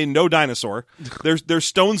 Fossils contain no dinosaur. There's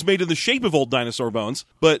stones made in the shape of old dinosaur bones.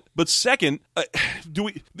 But second,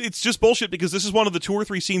 it's just bullshit because this is one of the 2 or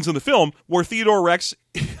 3 scenes in the film where Theodore Rex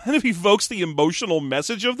kind of evokes the emotional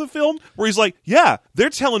message of the film, where he's like, yeah, they're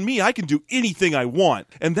telling me I can do anything I want,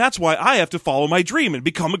 and that's why I have to follow my dream and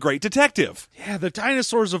become a great detective. Yeah, the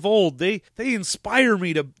dinosaurs of old, they inspire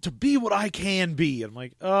me to be what I can be. I'm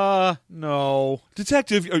like, no.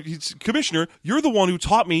 Detective, Commissioner, you're the one who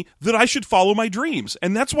taught me that I should follow my dreams,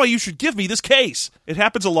 and that's why you should give me this case. It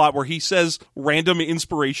happens a lot where he says random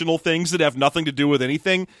inspirational things that have nothing to do with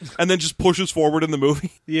anything, and then just pushes forward in the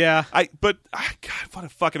movie. Yeah. God, what a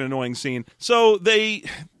fucking annoying scene. So they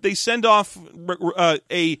send off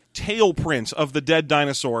a tail print of the dead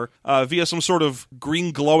dinosaur via some sort of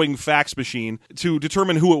green glowing fax machine to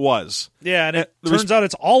determine who it was. Yeah, and it turns out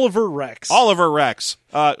it's Oliver Rex. Oliver Rex.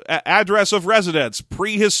 Address of residence,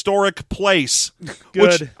 prehistoric place.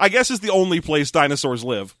 Good. Which I guess is the only place dinosaurs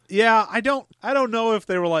live. Yeah, I don't know if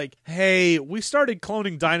they were like, hey, we started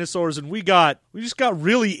cloning dinosaurs and we just got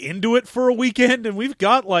really into it for a weekend and we've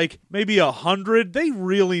got like maybe 100. They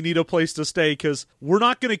really need a place to stay because we're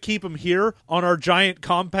not going to keep them here on our giant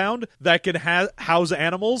compound that can house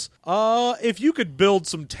animals. If you could build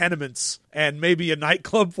some tenements and maybe a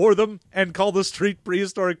nightclub for them and call the street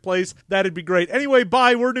Prehistoric Place, that'd be great. Anyway,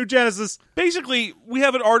 bye, we're New Genesis. Basically, we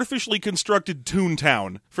have an artificially constructed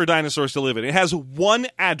Toontown for dinosaurs to live in. It has one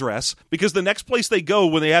address because the next place they go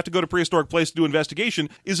when they have to go to Prehistoric Place to do investigation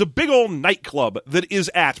is a big old nightclub that is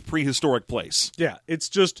at Prehistoric Place. Yeah, it's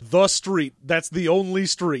just the street. That's the only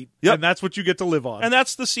street. Yep. And that's what you get to live on. And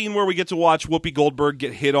that's the scene where we get to watch Whoopi Goldberg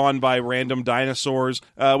get hit on by random dinosaurs.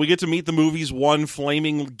 We get to meet the movie's one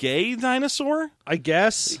flaming gay dinosaur, I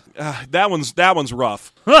guess. That one's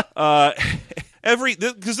rough.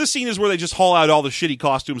 Because this scene is where they just haul out all the shitty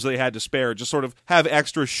costumes they had to spare, just sort of have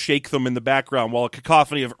extras shake them in the background while a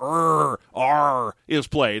cacophony of R is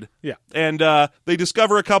played. Yeah. And they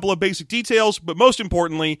discover a couple of basic details, but most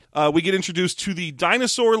importantly, we get introduced to the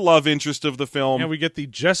dinosaur love interest of the film. And we get the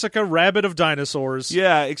Jessica Rabbit of dinosaurs.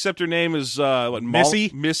 Yeah, except her name is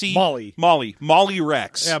Missy? Molly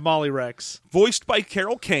Rex. Yeah, Molly Rex. Voiced by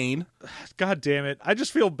Carol Kane. God damn it. I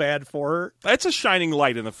just feel bad for her. That's a shining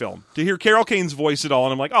light in the film. To hear Carol Kane's voice at all,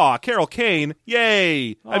 and I'm like, aw, Carol Kane,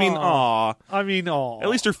 yay. I mean, aw. At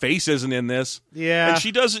least her face isn't in this. Yeah.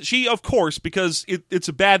 And she, of course, because it's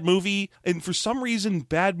a bad movie, and for some reason,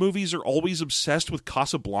 bad movies are always obsessed with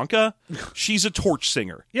Casablanca. She's a torch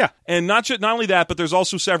singer. Yeah. And not only that, but there's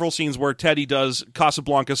also several scenes where Teddy does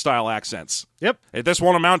Casablanca-style accents. Yep. Hey, this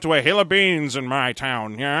won't amount to a hill of beans in my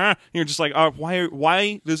town, yeah? You're just like,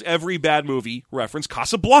 why does every bad movie reference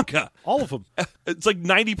Casablanca? All of them. It's like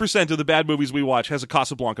 90% of the bad movies we watch has a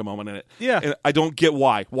Casablanca moment in it. Yeah. And I don't get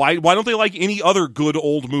why. Why don't they like any other good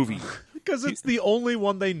old movie? Because it's the only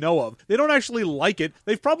one they know of. They don't actually like it.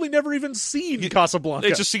 They've probably never even seen Casablanca.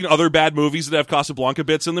 They've just seen other bad movies that have Casablanca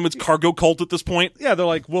bits in them. It's Cargo Cult at this point. Yeah, they're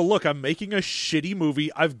like, well, look, I'm making a shitty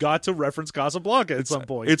movie. I've got to reference Casablanca at some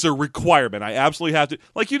point. It's a requirement. I absolutely have to.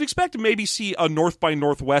 Like, you'd expect to maybe see a North by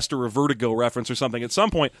Northwest or a Vertigo reference or something at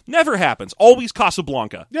some point. Never happens. Always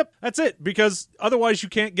Casablanca. Yep, that's it. Because otherwise you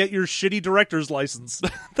can't get your shitty director's license.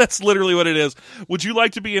 That's literally what it is. Would you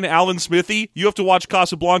like to be an Alan Smithy? You have to watch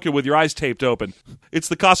Casablanca with your eyes taped open. It's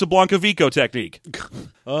the Casablanca Vico technique.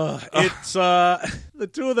 It's the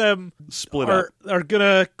two of them split up. Are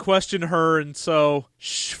gonna question her, and so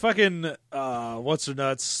fucking what's her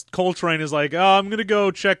nuts? Coltrane is like, I'm gonna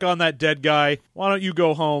go check on that dead guy. Why don't you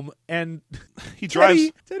go home? And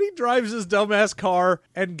Teddy drives his dumbass car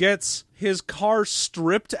and gets his car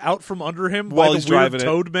stripped out from under him while by he's the weird driving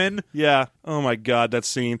toad men. Yeah. Oh my god, that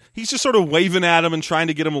scene. He's just sort of waving at him and trying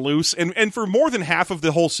to get him loose. And for more than half of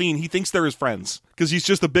the whole scene, he thinks they're his friends because he's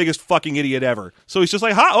just the biggest fucking idiot ever. So he's just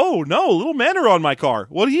like, oh no, little men are on my car.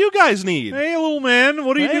 What do you guys need? Hey, little man,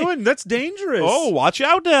 what are you doing? That's dangerous. Oh, watch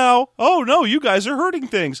out now. Oh no, you guys are hurting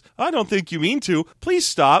things. I don't think you mean to. Please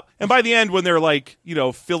stop. And by the end, when they're like,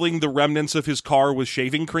 filling the remnants of his car with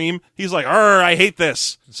shaving cream, he's like, I hate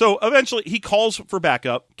this. So eventually he calls for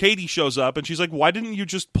backup. Katie shows up and she's like, why didn't you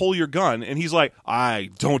just pull your gun? And he's like,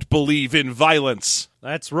 I don't believe in violence.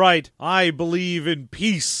 That's right. I believe in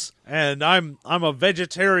peace and I'm a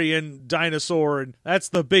vegetarian dinosaur, and that's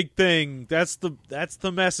the big thing. That's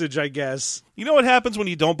the message, I guess. You know what happens when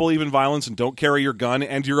you don't believe in violence and don't carry your gun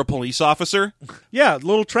and you're a police officer? Yeah,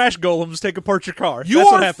 little trash golems take apart your car. You That's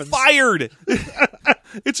are what happens. fired!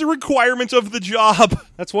 It's a requirement of the job.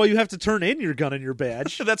 That's why you have to turn in your gun and your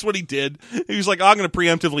badge. That's what he did. He was like, I'm going to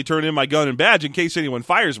preemptively turn in my gun and badge in case anyone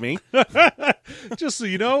fires me. Just so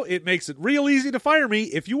you know, it makes it real easy to fire me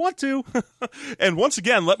if you want to. And once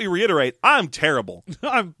again, let me reiterate, I'm terrible.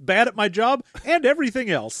 I'm bad at my job and everything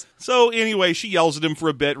else. So anyway, she yells at him for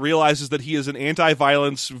a bit, realizes that he is an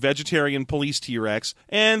anti-violence vegetarian police T-Rex,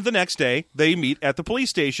 and the next day, they meet at the police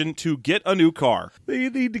station to get a new car. They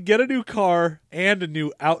need to get a new car and a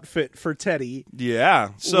new outfit for Teddy. Yeah,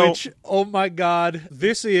 so... Which, oh my god,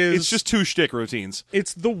 this is... It's just 2 shtick routines.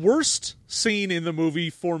 It's the worst scene in the movie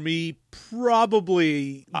for me,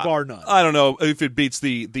 probably bar none. I don't know if it beats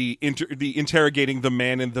the interrogating the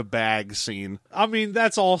man in the bag scene. I mean,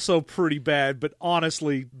 that's also pretty bad, but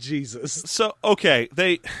honestly, Jesus. So, okay,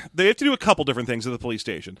 they have to do a couple different things at the police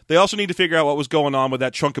station. They also need to figure out what was going on with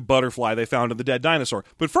that chunk of butterfly they found in the dead dinosaur.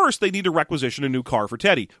 But first, they need to requisition a new car for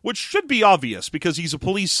Teddy, which should be obvious because he's a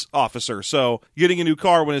police officer. So, getting a new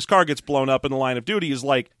car when his car gets blown up in the line of duty is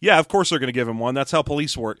like, yeah, of course they're going to give him one. That's how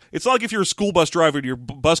police work. It's not like if you're a school bus driver and your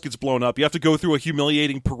bus gets blown up, you have to go through a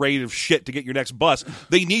humiliating parade of shit to get your next bus.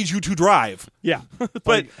 They need you to drive. Yeah. But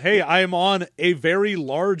like, hey, I am on a very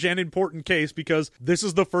large and important case because this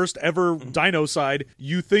is the first ever Dinocide.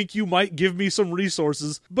 You think you might give me some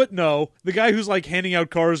resources, but no. The guy who's like handing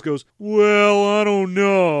out cars goes, well, I don't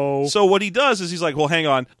know. So what he does is he's like, well, hang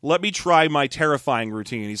on, let me try my terrifying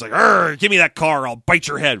routine. He's like, "Arr, give me that car, I'll bite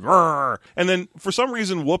your head. Arr." And then for some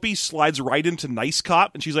reason, Whoopi slides right into Nice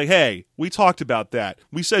Cop, and she's like, hey, we talked about that.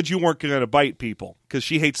 We said you weren't going to bite people, because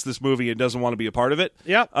she hates this movie and doesn't want to be a part of it.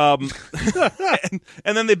 Yep. And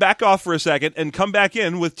then they back off for a second and come back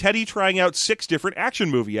in with Teddy trying out 6 different action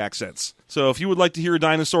movie accents. So if you would like to hear a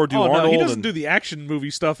dinosaur do Arnold... no, he doesn't do the action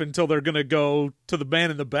movie stuff until they're going to go to the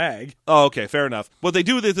man in the bag. Oh, okay, fair enough. What they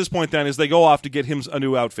do at this point then is they go off to get him a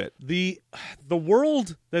new outfit. The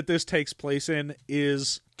world that this takes place in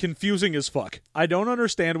is confusing as fuck. I don't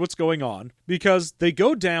understand what's going on because they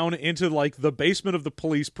go down into like the basement of the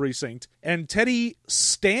police precinct and Teddy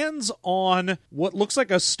stands on what looks like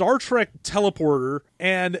a Star Trek teleporter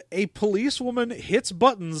and a policewoman hits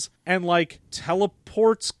buttons and like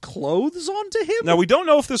teleports clothes onto him. Now we don't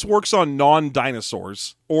know if this works on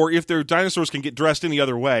non-dinosaurs or if their dinosaurs can get dressed any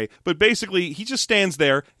other way, but basically he just stands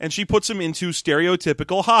there and she puts him into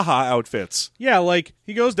stereotypical haha outfits. Yeah, like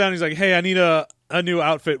he goes down, he's like, hey, I need a new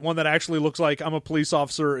outfit, one that actually looks like I'm a police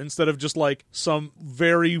officer instead of just like some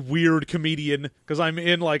very weird comedian, because I'm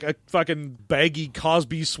in like a fucking baggy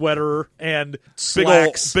Cosby sweater and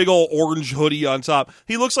slacks. Big ol' orange hoodie on top.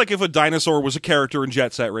 He looks like if a dinosaur was a character in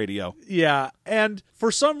Jet Set Radio. Yeah, and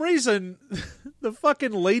for some reason, the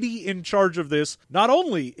fucking lady in charge of this not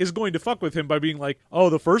only is going to fuck with him by being like, oh,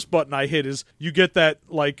 the first button I hit is you get that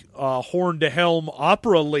like horn to helm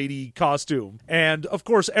opera lady costume. And of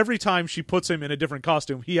course, every time she puts him in a different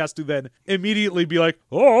costume, he has to then immediately be like,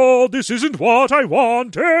 oh, this isn't what I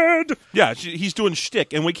wanted. Yeah, he's doing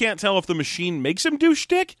shtick, and we can't tell if the machine makes him do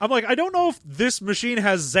shtick. I'm like, I don't know if this machine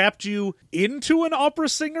has zapped you into an opera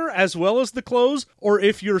singer as well as the clothes, or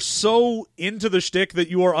if you're so into the shtick that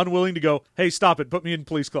you are unwilling to go, hey, stop it, put me in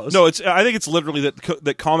police clothes. No, I think it's literally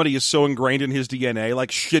that comedy is so ingrained in his DNA, like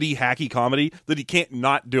shitty, hacky comedy, that he can't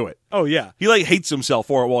not do it. Oh, yeah. He, like, hates himself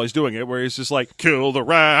for it while he's doing it, where he's just like, kill the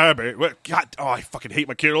rabbit. God, oh, I fucking hate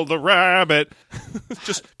my kill the rabbit.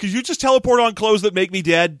 Could you just teleport on clothes that make me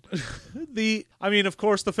dead? Of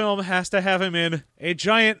course, the film has to have him in a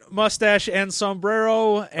giant mustache and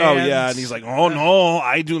sombrero. And, oh, yeah, and he's like, oh, no,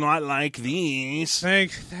 I do not like these.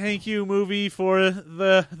 Thank you, movie, for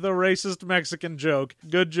the racist Mexican joke.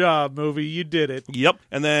 Good job, movie. You did it. Yep.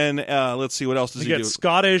 And then, let's see, what else does he do? We get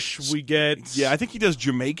Scottish, we get... Yeah, I think he does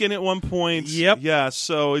Jamaican at one point. Yep. Yeah,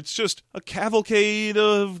 so it's just a cavalcade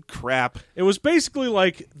of crap. It was basically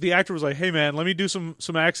like, the actor was like, hey, man, let me do some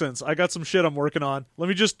accents. I got some shit I'm working on. Let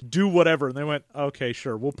me just do whatever. And they went, okay,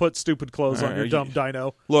 sure, we'll put stupid clothes on your dumb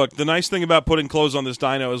dino. Look, the nice thing about putting clothes on this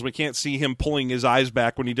dino is we can't see him pulling his eyes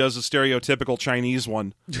back when he does a stereotypical Chinese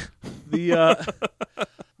one.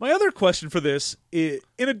 My other question for this is,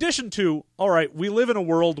 in addition to, all right, we live in a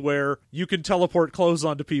world where you can teleport clothes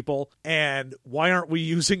onto people, and why aren't we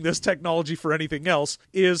using this technology for anything else,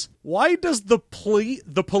 is why does the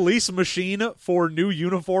police machine for new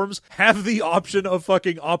uniforms have the option of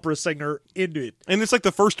fucking opera singer in it? And it's like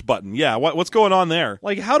the first button. Yeah, what's going on there?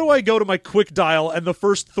 Like, how do I go to my quick dial and the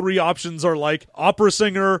first 3 options are like opera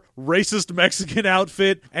singer, racist Mexican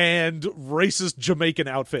outfit, and racist Jamaican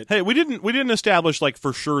outfit? Hey, we didn't establish like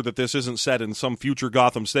for sure that this isn't set in some future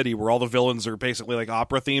Gotham City where all the villains are basically like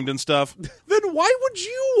opera themed and stuff. Then why would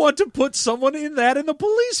you want to put someone in that in the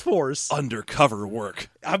police force? Undercover work.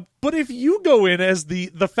 But if you go in as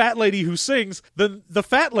the fat lady who sings, then the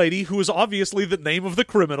fat lady, who is obviously the name of the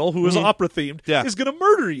criminal who is opera themed, is going to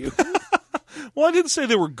murder you. Well, I didn't say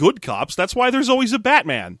they were good cops. That's why there's always a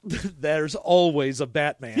Batman. There's always a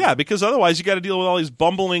Batman. Yeah, because otherwise you got to deal with all these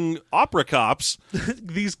bumbling opera cops.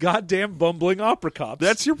 These goddamn bumbling opera cops.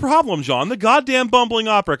 That's your problem, John. The goddamn bumbling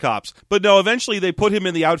opera cops. But no, eventually they put him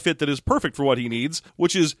in the outfit that is perfect for what he needs,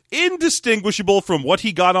 which is indistinguishable from what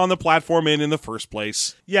he got on the platform in the first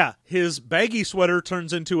place. Yeah, his baggy sweater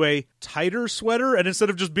turns into a tighter sweater, and instead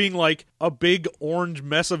of just being like a big orange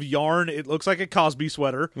mess of yarn, it looks like a Cosby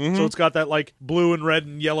sweater. So it's got that like blue and red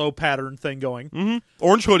and yellow pattern thing going.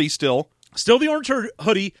 Orange hoodie still. Still the orange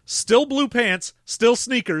hoodie, still blue pants, still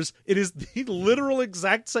sneakers. It is the literal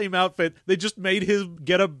exact same outfit. They just made him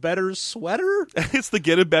get a better sweater? It's the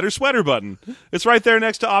get a better sweater button. It's right there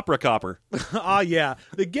next to Opera Copper. Yeah.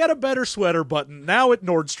 The get a better sweater button, now at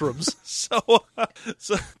Nordstrom's. So,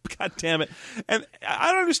 God damn it. And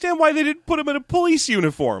I don't understand why they didn't put him in a police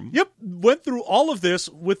uniform. Yep. Went through all of this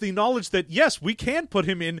with the knowledge that, yes, we can put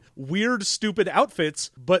him in weird, stupid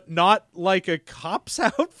outfits, but not like a cop's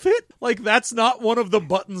outfit. Like, that's not one of the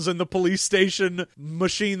buttons in the police station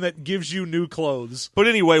machine that gives you new clothes. But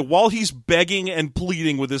anyway, while he's begging and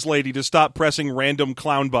pleading with this lady to stop pressing random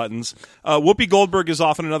clown buttons, Whoopi Goldberg is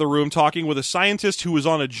off in another room talking with a scientist who is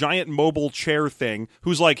on a giant mobile chair thing,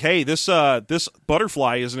 who's like, hey, this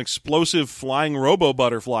butterfly is an explosive flying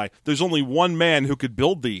robo-butterfly. There's only one man who could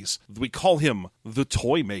build these. We call him the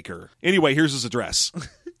Toy Maker. Anyway, here's his address.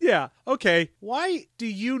 Yeah, okay. Why do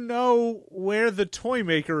you know where the Toy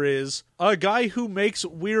Maker is? A guy who makes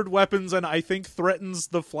weird weapons and I think threatens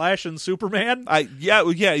the Flash and Superman? Yeah,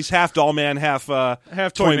 he's half doll man, half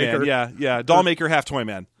Toy Maker. Man. Yeah, doll maker, half toy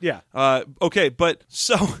man. Yeah. Okay, but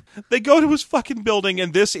so they go to his fucking building,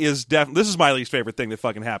 and this is my least favorite thing that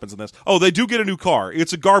fucking happens in this. Oh, they do get a new car.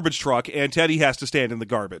 It's a garbage truck, and Teddy has to stand in the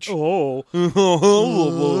garbage. Oh.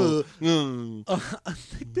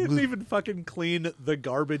 They didn't even fucking clean the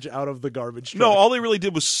garbage out of the garbage truck. No, all they really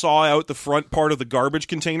did was saw out the front part of the garbage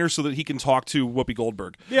container so that he can talk to Whoopi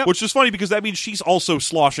Goldberg. Yep. Which is funny because that means she's also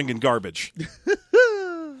sloshing in garbage.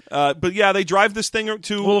 But yeah, they drive this thing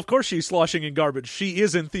to... Well, of course she's sloshing in garbage. She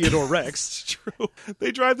is in Theodore Rex. It's true.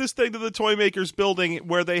 They drive this thing to the Toy Maker's building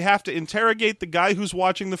where they have to interrogate the guy who's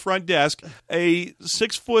watching the front desk, a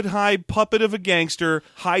 6-foot-high puppet of a gangster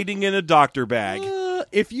hiding in a doctor bag.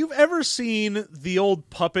 If you've ever seen the old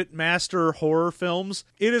Puppet Master horror films,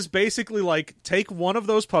 it is basically like take one of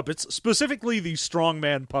those puppets, specifically the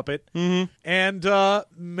strongman puppet, and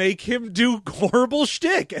make him do horrible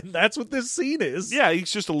shtick, and that's what this scene is. Yeah,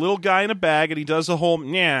 he's just a little guy in a bag, and he does the whole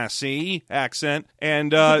see accent. And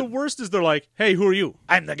but the worst is they're like, "Hey, who are you?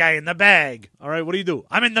 I'm the guy in the bag. All right, what do you do?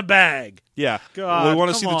 I'm in the bag." Yeah, God, we want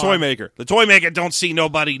to see the Toy Maker. The Toy Maker don't see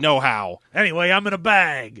nobody know how. Anyway, I'm in a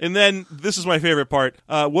bag. And then, this is my favorite part,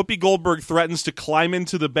 Whoopi Goldberg threatens to climb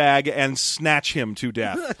into the bag and snatch him to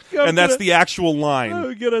death. And that's the actual line.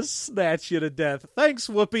 I'm gonna snatch you to death. Thanks,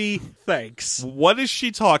 Whoopi. Thanks. What is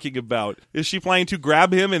she talking about? Is she planning to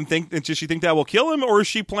grab him and does she think that will kill him? Or is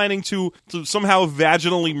she planning to somehow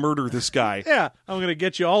vaginally murder this guy? Yeah, I'm gonna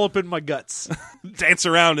get you all up in my guts. Dance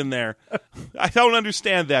around in there. I don't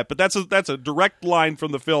understand that, but that's a direct line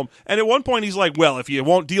from the film. And at one point he's like, well, if you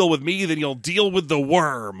won't deal with me, then you'll deal with the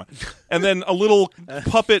worm. And then a little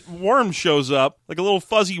puppet worm shows up, like a little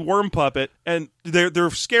fuzzy worm puppet, and they're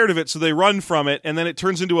scared of it, so they run from it, and then it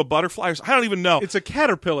turns into a butterfly. I don't even know. It's a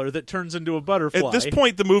caterpillar that turns into a butterfly. At this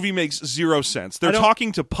point, the movie makes zero sense. They're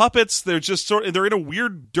talking to puppets. They're just they're in a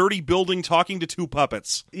weird, dirty building talking to two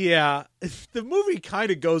puppets. Yeah. The movie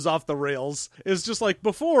kind of goes off the rails. It's just like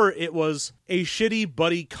before it was a shitty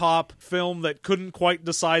buddy cop film that couldn't quite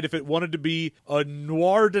decide if it wanted to be a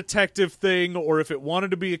noir detective thing or if it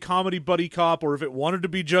wanted to be a comedy buddy cop or if it wanted to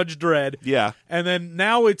be Judge Dredd. Yeah. And then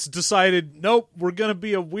now it's decided, nope, we're going to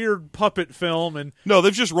be a weird puppet film. And no,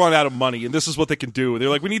 they've just run out of money and this is what they can do. They're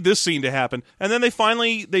like, we need this scene to happen. And then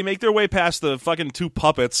they make their way past the fucking two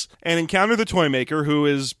puppets and encounter the Toy Maker, who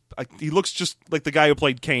is he looks just like the guy who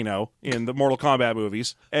played Kano in the Mortal Kombat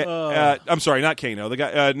movies. I'm sorry, not Kano. The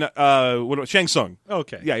guy, Shang Tsung.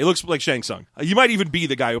 Okay. Yeah, he looks like Shang Tsung. You might even be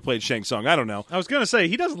the guy who played Shang Tsung. I don't know. I was going to say,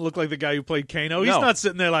 he doesn't look like the guy who played Kano. He's No. not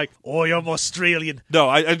sitting there like, oh, I'm Australian. No,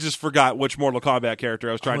 I just forgot which Mortal Kombat character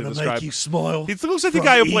I was trying to describe. Make you smile. He looks like the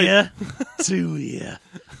guy who played. Ear to ear.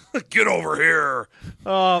 Get over here.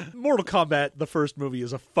 Mortal Kombat, the first movie,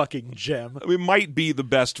 is a fucking gem. It might be the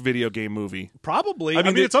best video game movie. Probably. I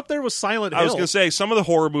mean, it's up there with Silent Hill. I was going to say, some of the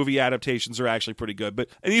horror movie adaptations are actually pretty good,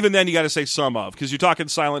 and even then you got to say some of, because you're talking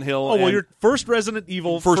Silent Hill. Oh, well, your first Resident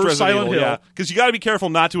Evil, first Resident Silent Evil, Hill. yeah. Because you got to be careful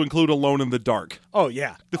not to include Alone in the Dark. Oh,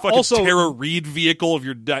 yeah. The fucking also, Tara Reid vehicle of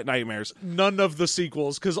your nightmares. None of the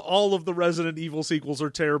sequels, because all of the Resident Evil sequels are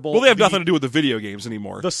terrible. Well, they have nothing to do with the video games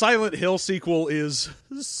anymore. The Silent Hill sequel is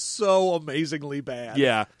so amazingly bad.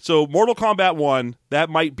 Yeah. So Mortal Kombat 1, that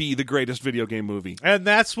might be the greatest video game movie. And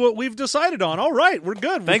that's what we've decided on. All right, we're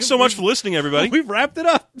good. Thanks so much for listening, everybody. We've wrapped it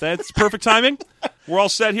up. That's perfect timing. We're all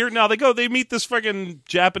set here. Now they meet this freaking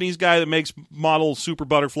Japanese guy that makes model super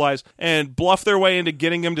butterflies and bluff their way into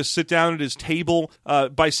getting him to sit down at his table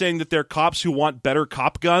by saying that they're cops who want better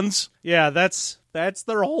cop guns. Yeah, that's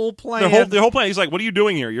their whole plan. Their whole plan. He's like, what are you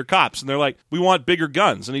doing here? You're cops. And they're like, we want bigger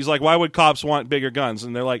guns. And he's like, why would cops want bigger guns?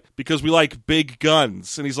 And they're like, because we like big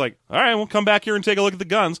guns. And he's like, all right, we'll come back here and take a look at the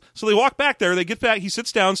guns. So they walk back there. They get back. He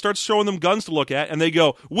sits down, starts showing them guns to look at. And they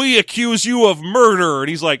go, we accuse you of murder. And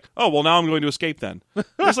he's like, oh, well, now I'm going to escape then.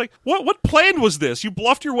 He's like, what plan was this? You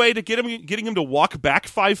bluffed your way to getting him to walk back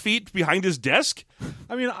 5 feet behind his desk?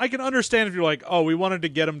 I mean, I can understand if you're like, oh, we wanted to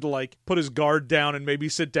get him to like put his guard down and maybe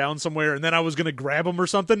sit down somewhere, and then I was going to grab him or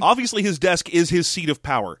something. Obviously, his desk is his seat of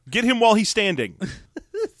power. Get him while he's standing.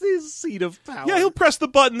 His seat of power. Yeah, he'll press the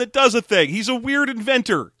button that does a thing. He's a weird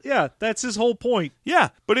inventor. Yeah, that's his whole point. Yeah,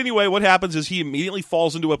 but anyway, what happens is he immediately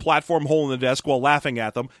falls into a platform hole in the desk while laughing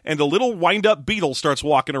at them, and a little wind-up beetle starts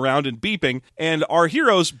walking around and beeping, and our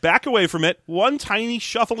heroes back away from it, one tiny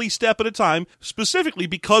shuffly step at a time, specifically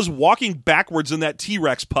because walking backwards in that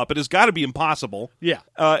T-Rex puppet has got to be impossible. Yeah.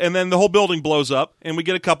 And then the whole building blows up, and we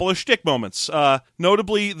get a couple of shtick moments.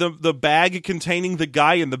 Notably, the bag containing the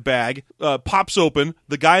guy in the bag pops open,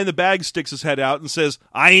 the guy in the bag sticks his head out and says,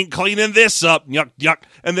 I ain't cleaning this up, yuck, yuck,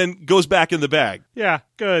 and then goes back in the bag. Yeah,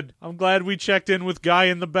 good. I'm glad we checked in with guy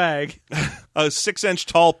in the bag. A 6-inch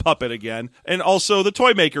tall puppet again. And also the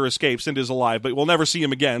toy maker escapes and is alive, but we'll never see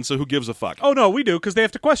him again, so who gives a fuck? Oh, no, we do, because they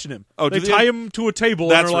have to question him. Oh, they do tie him to a table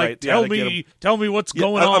That's and they're like, right. Yeah, tell me what's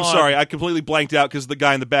going on. I'm sorry, I completely blanked out because the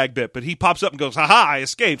guy in the bag bit, but he pops up and goes, haha, I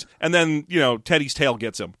escaped. And then, Teddy's tail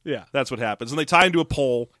gets him. Yeah. That's what happens. And they tie him to a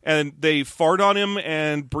pole, and they fart on him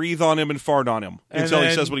and breathe on him and fart on him until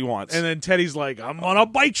he says what he wants. And then Teddy's like, I'm going to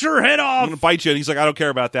bite your head off. I'm going to bite you. And he's like, I don't care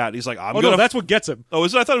about that. And he's like, no, that's what gets him. Oh,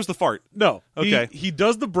 is it? I thought it was the fart. No. Okay. He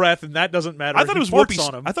does the breath, and that doesn't matter. I thought it was Whoopi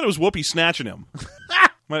on him. I thought it was Whoopi snatching him.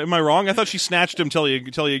 Am I wrong? I thought she snatched him till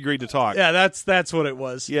he agreed to talk. Yeah, that's what it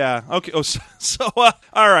was. Yeah. Okay. Oh, so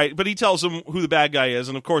all right. But he tells him who the bad guy is,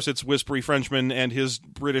 and of course it's Whispery Frenchman and his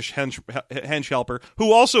British hench helper,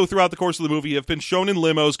 who also throughout the course of the movie have been shown in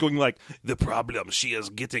limos going like, "The problem she is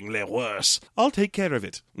getting worse. I'll take care of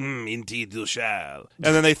it. Indeed you shall."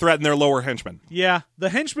 And then they threaten their lower henchmen. Yeah, the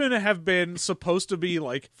henchmen have been supposed to be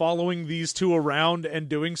like following these two around and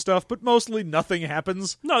doing stuff, but mostly nothing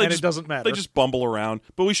happens. It doesn't matter. They just bumble around.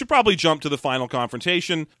 But we should probably jump to the final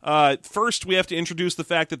confrontation. First, we have to introduce the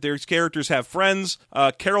fact that their characters have friends.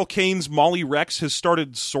 Carol Kane's Molly Rex has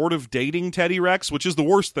started sort of dating Teddy Rex, which is the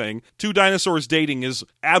worst thing. Two dinosaurs dating is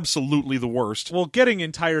absolutely the worst. Well, getting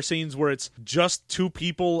entire scenes where it's just two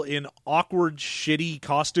people in awkward, shitty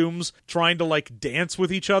costumes trying to like dance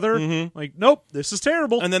with each other. Mm-hmm. Like, nope, this is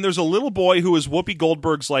terrible. And then there's a little boy who is Whoopi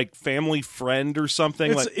Goldberg's like family friend or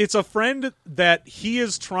something. It's a friend that he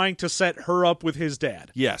is trying to set her up with his dad.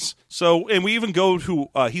 Yes. So, and we even go to,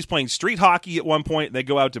 he's playing street hockey at one point. They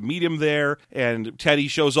go out to meet him there, and Teddy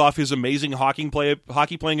shows off his amazing hockey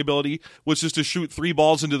playing ability, which is to shoot 3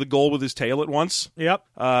 balls into the goal with his tail at once. Yep.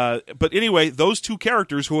 But anyway, those two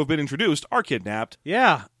characters who have been introduced are kidnapped.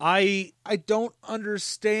 Yeah. I don't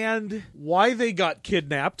understand why they got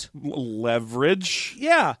kidnapped. Leverage.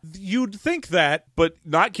 Yeah, you'd think that, but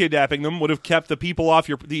not kidnapping them would have kept the people off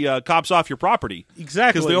the cops off your property.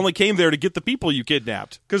 Exactly, because they only came there to get the people you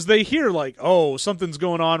kidnapped. Because they hear like, oh, something's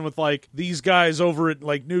going on with like these guys over at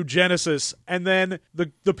like New Genesis, and then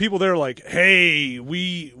the people there are like, hey,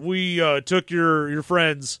 we took your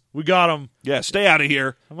friends, we got them. Yeah, stay out of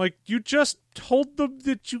here. I'm like, you just told them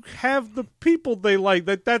that you have the people they like,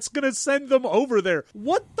 that's going to send them over there.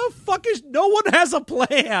 What the fuck is... No one has a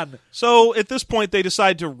plan. So at this point, they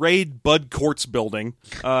decide to raid Bud Cort's building,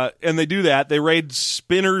 and they do that. They raid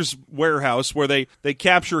Spinner's warehouse, where they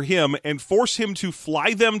capture him and force him to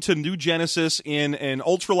fly them to New Genesis in an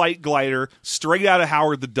ultralight glider straight out of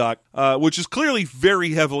Howard the Duck, which is clearly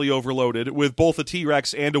very heavily overloaded with both a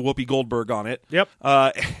T-Rex and a Whoopi Goldberg on it. Yep.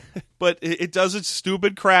 But it does its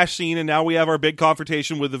stupid crash scene, and now we have our big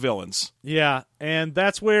confrontation with the villains. Yeah, and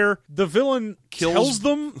that's where the villain tells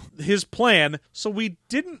them his plan, so we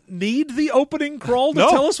didn't need the opening crawl to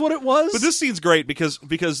tell us what it was. But this scene's great because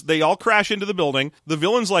they all crash into the building. The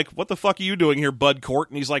villain's like, "What the fuck are you doing here, Bud Cort?"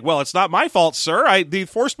 And he's like, "Well, it's not my fault, sir. They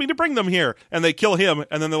forced me to bring them here." And they kill him,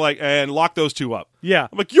 and then they're like, and lock those two up. Yeah.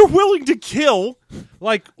 I'm like, you're willing to kill?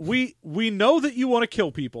 Like, we know that you want to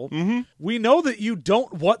kill people. Mm-hmm. We know that you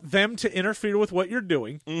don't want them to interfere with what you're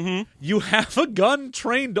doing. Mm-hmm. You have a gun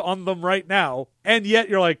trained on them right now. And yet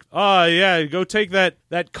you're like, yeah, go take that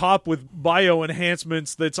cop with bio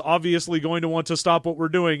enhancements that's obviously going to want to stop what we're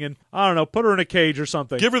doing, and, I don't know, put her in a cage or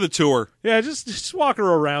something. Give her the tour. Yeah, just walk her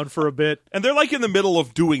around for a bit. And they're like in the middle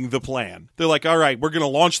of doing the plan. They're like, all right, we're going to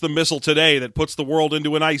launch the missile today that puts the world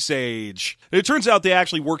into an ice age. And it turns out they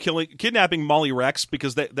actually were kidnapping Molly Rex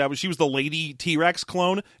because she was the lady T-Rex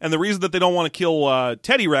clone. And the reason that they don't want to kill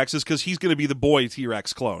Teddy Rex is because he's going to be the boy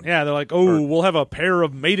T-Rex clone. Yeah, they're like, we'll have a pair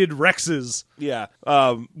of mated Rexes. Yeah.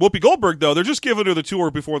 Whoopi Goldberg, though, they're just giving her the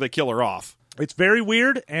tour before they kill her off. It's very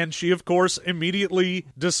weird, and she, of course, immediately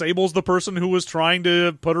disables the person who was trying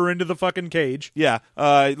to put her into the fucking cage. Yeah.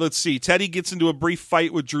 Let's see. Teddy gets into a brief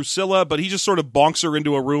fight with Drusilla, but he just sort of bonks her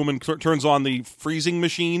into a room and turns on the freezing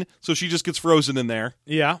machine, so she just gets frozen in there.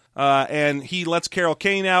 Yeah. And he lets Carol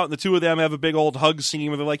Kane out, and the two of them have a big old hug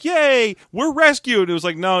scene where they're like, yay, we're rescued. And it was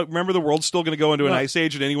like, no, remember the world's still going to go into an ice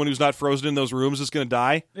age, and anyone who's not frozen in those rooms is going to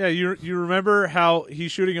die? Yeah, you remember how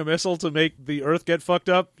he's shooting a missile to make the Earth get fucked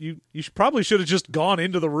up? You should have just gone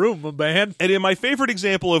into the room, man. And in my favorite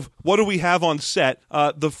example of what do we have on set,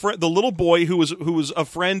 the little boy who was a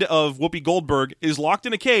friend of Whoopi Goldberg is locked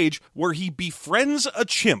in a cage where he befriends a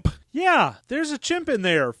chimp. Yeah, there's a chimp in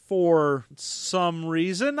there for some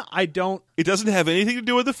reason. It doesn't have anything to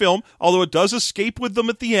do with the film, although it does escape with them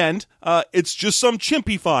at the end. It's just some chimp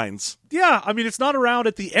he finds. Yeah, I mean, it's not around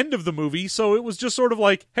at the end of the movie, so it was just sort of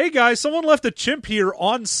like, hey guys, someone left a chimp here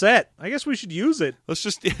on set. I guess we should use it.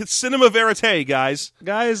 It's cinema verite, guys.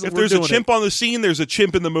 Guys, if there's a chimp on the scene, there's a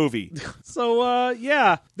chimp in the movie. So,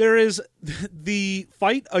 yeah, there is the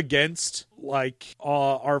fight against...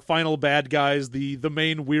 our final bad guys, the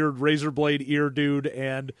main weird razor blade ear dude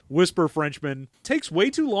and Whisper Frenchman, takes way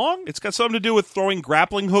too long. It's got something to do with throwing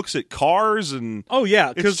grappling hooks at cars and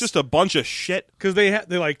it's just a bunch of shit. Because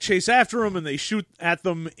they chase after them and they shoot at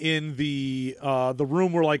them in the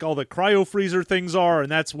room where all the cryo freezer things are,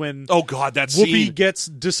 and that's when that Whoopi gets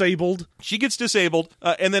disabled. She gets disabled,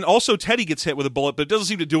 and then also Teddy gets hit with a bullet, but it doesn't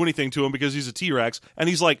seem to do anything to him because he's a T-Rex, and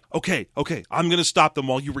he's like, okay, I'm going to stop them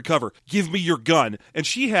while you recover. Give me your gun. And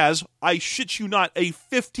she has, I shit you not, a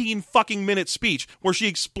 15 fucking minute speech where she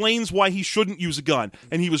explains why he shouldn't use a gun,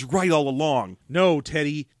 and he was right all along. No,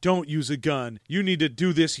 Teddy, don't use a gun. You need to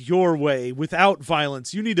do this your way, without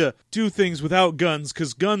violence. You need to do things without guns,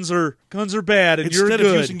 because guns are bad, and you're good. Instead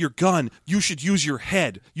of using your gun, you should use your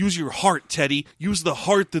head. Use your heart, Teddy. Use the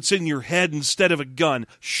heart that's in your head instead of a gun.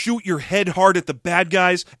 Shoot your head hard at the bad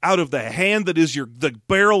guys out of the hand that is the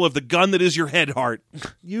barrel of the gun that is your head heart.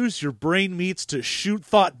 Use your brain meats to shoot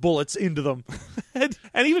thought bullets into them.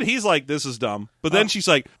 And even he's like, this is dumb. But then she's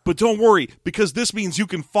like, but don't worry, because this means you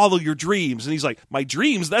can follow your dreams. And he's like, my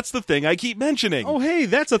dreams? That's the thing I keep mentioning. Oh, hey,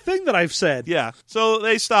 that's a thing that I've said. Yeah. So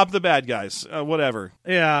they stop the bad guys. Whatever.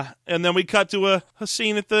 Yeah. And then we cut to a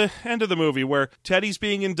scene at the end of the movie where Teddy's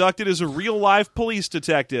being inducted as a real-life police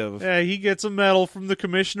detective. Yeah, he gets a medal from the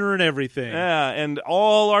commissioner and everything. Yeah, and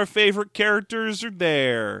all our favorite characters are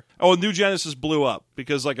there. Oh, New Genesis blew up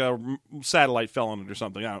because a satellite fell on it or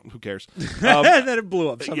something. Who cares? And then it blew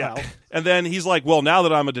up somehow. Yeah. And then he's like, well, now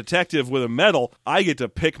that I'm a detective with a medal, I get to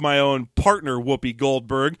pick my own partner, Whoopi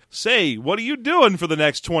Goldberg. Say, what are you doing for the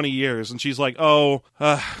next 20 years? And she's like,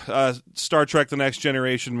 Star Trek The Next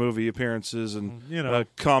Generation movie appearances and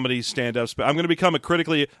comedy stand-ups. I'm going to become I'm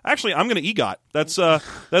going to EGOT. That's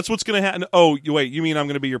what's going to happen. Oh, wait, you mean I'm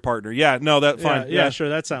going to be your partner? Yeah, no, fine. Yeah, sure,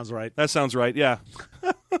 that sounds right. That sounds right, yeah.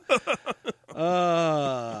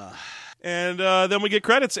 And then we get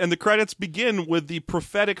credits, and the credits begin with the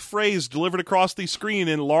prophetic phrase delivered across the screen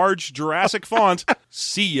in large Jurassic font,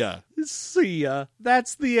 see ya. See ya.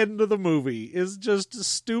 That's the end of the movie. Is just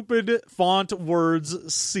stupid font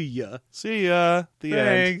words. See ya. See ya. The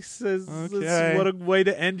end. Thanks. Okay. What a way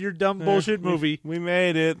to end your dumb bullshit movie. We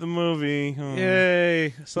made it. The movie. Oh.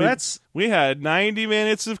 Yay. So We had 90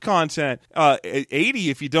 minutes of content. 80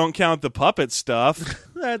 if you don't count the puppet stuff.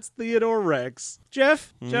 that's Theodore Rex.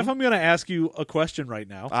 Jeff, I'm going to ask you a question right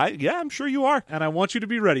now. I'm sure you are. And I want you to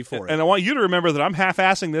be ready for it. And I want you to remember that I'm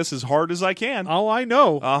half-assing this as hard as I can. Oh, I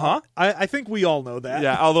know. Uh-huh. I think we all know that.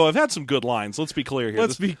 Yeah, although I've had some good lines. Let's be clear here.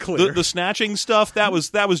 Let's be clear. The snatching stuff, that was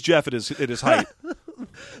Jeff at his height.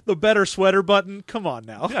 The better sweater button. Come on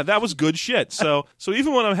now. Yeah, that was good shit. So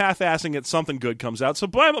even when I'm half-assing it, something good comes out. So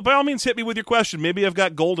by all means, hit me with your question. Maybe I've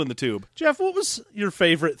got gold in the tube. Jeff, what was your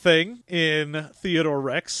favorite thing in Theodore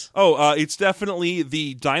Rex? Oh, it's definitely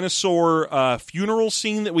the dinosaur funeral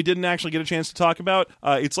scene that we didn't actually get a chance to talk about.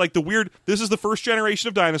 It's like this is the first generation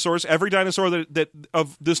of dinosaurs. Every dinosaur that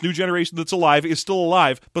of this new generation that's alive is still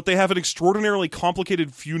alive, but they have an extraordinarily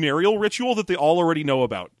complicated funereal ritual that they all already know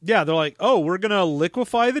about. Yeah, they're like, oh, we're going to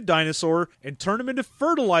liquefy the dinosaur and turn him into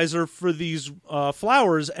fertilizer for these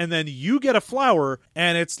flowers, and then you get a flower,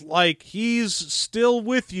 and it's like he's still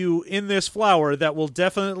with you in this flower that will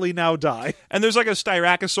definitely now die. And there's like a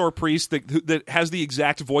Styracosaur priest that has the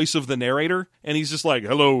exact voice of the narrator, and he's just like,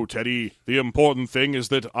 "Hello, Teddy. The important thing is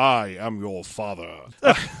that I am your father."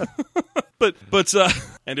 But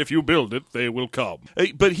and if you build it, they will come.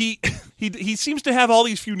 But he seems to have all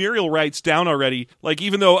these funereal rites down already. Like,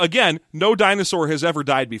 even though, again, no dinosaur has ever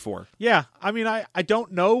died before. Yeah, I mean, I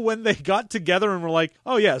don't know when they got together and were like,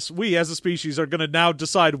 oh yes, we as a species are going to now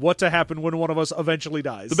decide what to happen when one of us eventually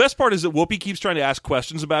dies. The best part is that Whoopi keeps trying to ask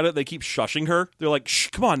questions about it. They keep shushing her. They're like, shh,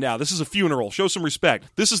 come on now. This is a funeral. Show some respect.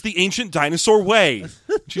 This is the ancient dinosaur way.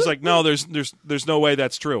 She's like, no, there's no way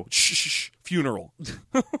that's true. Shh, shh, shh. Funeral.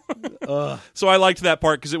 So I liked that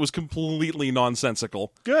part because it was completely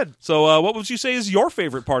nonsensical. Good. So what would you say is your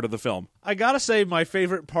favorite part of the film? I gotta say my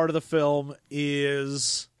favorite part of the film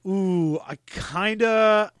is... Ooh, I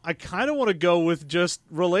kinda want to go with just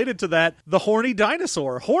related to that, the horny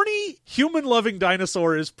dinosaur. Horny, human-loving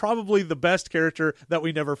dinosaur is probably the best character that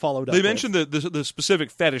we never followed up They with. mentioned the specific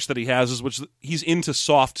fetish that he has is which he's into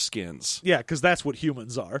soft skins. Yeah, because that's what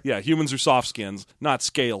humans are. Yeah, humans are soft skins, not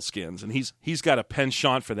scale skins, and he's got a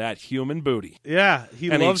penchant for that human booty. Yeah, he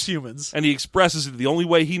loves humans. And he expresses it the only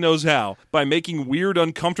way he knows how, by making weird,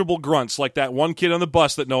 uncomfortable grunts like that one kid on the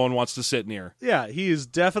bus that no one wants to sit near. Yeah, he is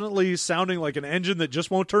definitely sounding like an engine that just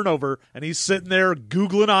won't turn over, and he's sitting there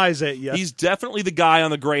googling eyes at you. He's definitely the guy on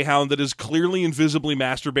the Greyhound that is clearly invisibly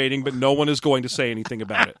masturbating, but no one is going to say anything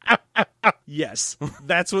about it. Yes,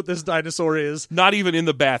 that's what this dinosaur is. Not even in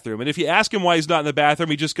the bathroom. And if you ask him why he's not in the bathroom,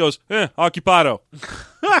 he just goes, occupado.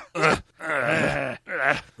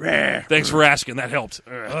 Thanks for asking. That helped.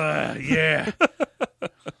 Yeah.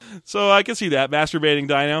 So I can see that. Masturbating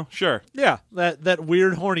dino. Sure. Yeah, that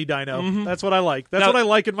weird horny dino. Mm-hmm. That's what I like. That's what I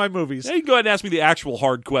like in my movies. Now you can go ahead and ask me the actual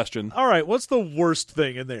hard question. All right, what's the worst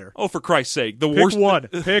thing in there? Oh, for Christ's sake. Pick one.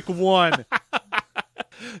 Pick one.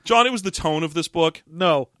 John, it was the tone of this book.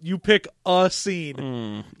 No, you pick a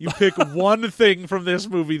scene. You pick one thing from this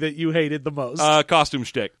movie that you hated the most. Costume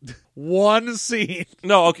shtick. One scene.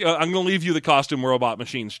 No, okay, I'm going to leave you the costume robot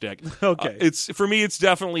machine shtick. Okay. For me, it's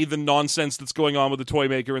definitely the nonsense that's going on with the toy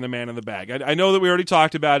maker and the man in the bag. I know that we already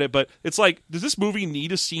talked about it, but it's like, does this movie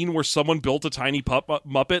need a scene where someone built a tiny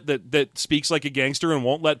Muppet that speaks like a gangster and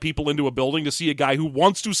won't let people into a building to see a guy who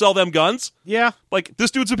wants to sell them guns? Yeah. Like,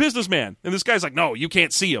 this dude's a businessman, and this guy's like, no, you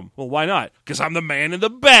can't see him. Well, why not? Because I'm the man in the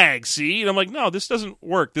bag, see? And I'm like, no, this doesn't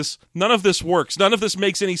work. None of this works. None of this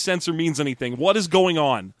makes any sense or means anything. What is going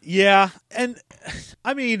on? Yeah, and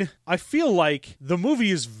I mean, I feel like the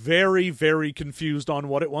movie is very, very confused on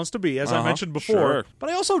what it wants to be, as I mentioned before. Sure. But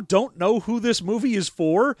I also don't know who this movie is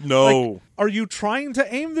for. No. Like, are you trying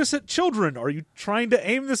to aim this at children? Are you trying to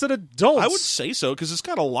aim this at adults? I would say so, because it's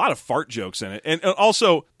got a lot of fart jokes in it. And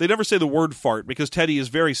also, they never say the word fart, because Teddy is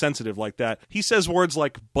very sensitive like that. He says words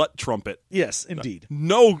like butt trumpet. Yes, indeed.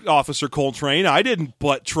 No, Officer Coltrane, I didn't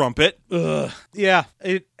butt trumpet. Yeah,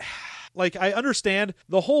 Like, I understand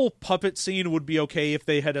the whole puppet scene would be okay if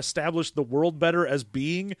they had established the world better as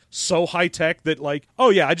being so high-tech that, like, oh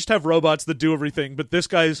yeah, I just have robots that do everything, but this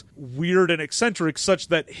guy's weird and eccentric such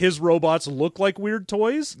that his robots look like weird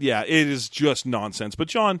toys. Yeah, it is just nonsense. But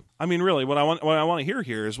John, I mean, really, what I want to hear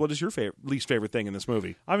here is, what is your least favorite thing in this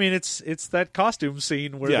movie? I mean, it's that costume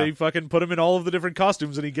scene where they fucking put him in all of the different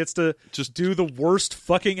costumes and he gets to just do the worst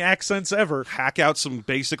fucking accents ever. Hack out some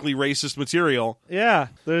basically racist material. Yeah,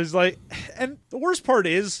 there's like... And the worst part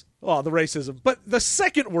is, Oh, the racism. But the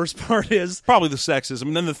second worst part is Probably the sexism.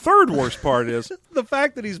 And then the third worst part is the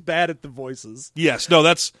fact that he's bad at the voices. yes, no,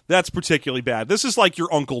 that's particularly bad. This is like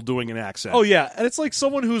your uncle doing an accent. Oh, yeah. And it's like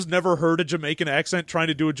someone who's never heard a Jamaican accent trying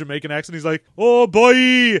to do a Jamaican accent. He's like, oh,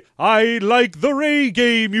 boy, I like the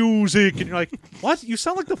reggae music. And you're like, what? You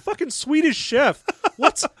sound like the fucking Swedish chef.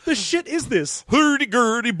 What the shit is this?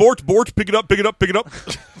 Hurdy-gurdy, bort, pick it up, pick it up, pick it up.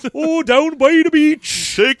 Oh, down by the beach.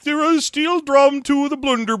 Shake the steel drum to the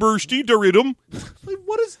blunderbursty rhythm. Like,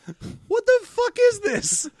 what the fuck is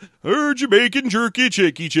this? Her Jamaican jerky,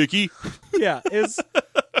 chicky. Yeah, it's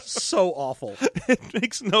so awful. It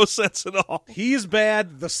makes no sense at all. He's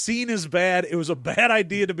bad. The scene is bad. It was a bad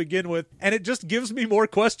idea to begin with, and it just gives me more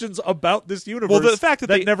questions about this universe. Well, the fact that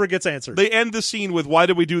they never gets answered. They end the scene with, why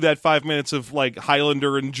did we do that 5 minutes of like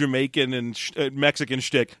Highlander and Jamaican and Mexican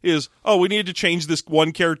shtick? Is, oh, we needed to change this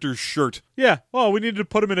one character's shirt. Yeah. Oh, we needed to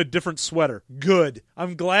put him in a different sweater. Good.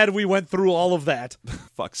 I'm glad we went through all of that.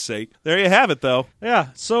 Fuck's sake. There you have it, though. Yeah.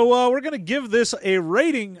 So we're going to give this a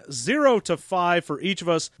rating 0 to 5 for each of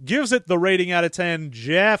us. Gives it the rating out of 10.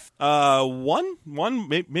 Jeff? One,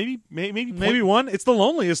 maybe 1. It's the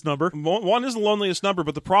loneliest number. 1 is the loneliest number,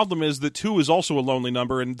 but the problem is that 2 is also a lonely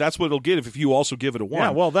number, and that's what it'll get if you also give it a 1. Yeah,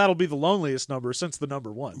 well, that'll be the loneliest number since the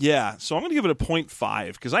number 1. Yeah, so I'm going to give it a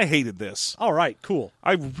 0.5 because I hated this. All right, cool.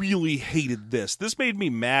 I really hated this. This made me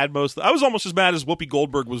mad I was almost as mad as Whoopi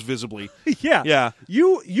Goldberg was visibly. Yeah. Yeah.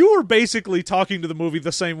 You were basically talking to the movie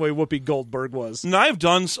the same way Whoopi Goldberg was. And I've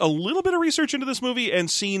done a little bit of research into this movie and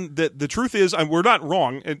seen that the truth is, we're not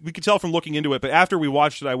wrong, and we could tell from looking into it, but after we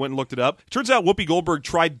watched it, I went and looked it up. Turns out Whoopi Goldberg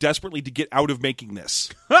tried desperately to get out of making this.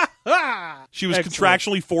 She was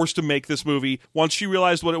contractually forced to make this movie once she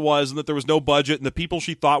realized what it was and that there was no budget and the people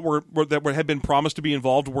she thought had been promised to be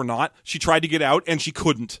involved were not. She tried to get out and she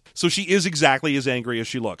couldn't. So she is exactly as angry as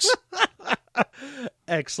she looks.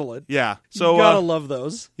 Excellent. Yeah. So you gotta love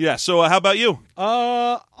those. Yeah. So how about you?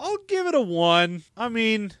 I'll give it a 1. I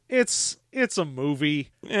mean, it's a movie.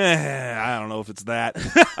 I don't know if it's that.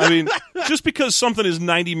 I mean, just because something is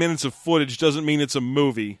 90 minutes of footage doesn't mean it's a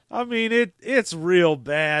movie. I mean, it's real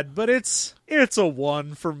bad, but it's a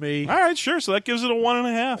 1 for me. All right, sure. So that gives it a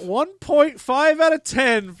 1.5. 1.5 out of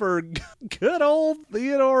 10 for good old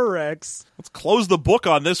Theodore Rex. Let's close the book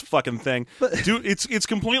on this fucking thing. Dude, it's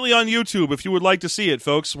completely on YouTube if you would like to see it,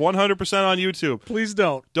 folks. 100% on YouTube. Please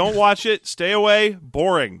don't. Don't watch it. Stay away.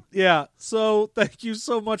 Boring. Yeah. So thank you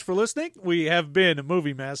so much for listening. We have been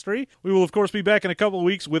Movie Mastery. We will, of course, be back in a couple of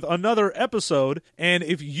weeks with another episode. And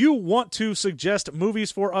if you want to suggest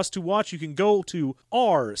movies for us to watch, you can go to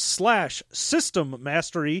r/System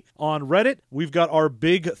Mastery on Reddit. We've got our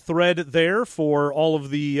big thread there for all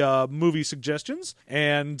of the movie suggestions.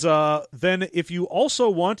 And then if you also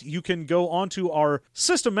want, you can go onto our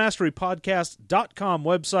SystemMasteryPodcast.com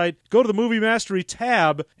website, go to the Movie Mastery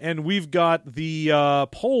tab, and we've got the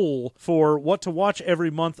poll for what to watch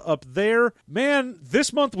every month up there. Man,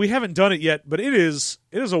 this month we haven't done it yet, but it is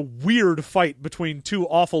a weird fight between two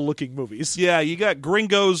awful-looking movies. Yeah, you got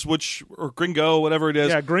Gringos, or Gringo, whatever it is.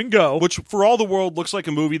 Yeah, Gringo. Which, for all the world, looks like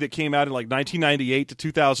a movie that came out in like 1998 to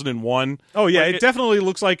 2001. Oh, yeah, like, it definitely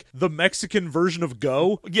looks like the Mexican version of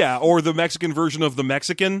Go. Yeah, or the Mexican version of The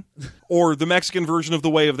Mexican, or the Mexican version of The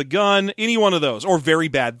Way of the Gun, any one of those, or Very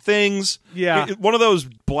Bad Things. Yeah. One of those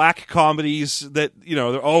black comedies that,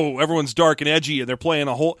 everyone's dark and edgy, and they're playing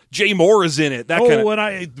a whole... Jay Moore is in it, that kind of...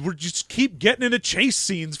 we just keep getting into chase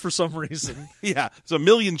scenes for some reason. Yeah, there's a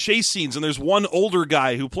million chase scenes, and there's one older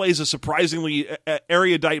guy who plays a surprisingly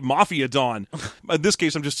erudite mafia don. In this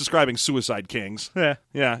case, I'm just describing Suicide Kings.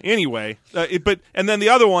 Yeah. Anyway, and then the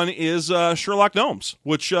other one is Sherlock Gnomes,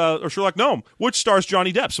 which stars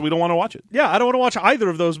Johnny Depp. So we don't want to watch it. Yeah, I don't want to watch either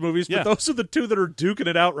of those movies, but Yeah. those are the two that are duking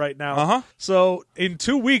it out right now. Uh-huh. So in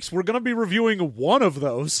 2 weeks, we're going to be reviewing one of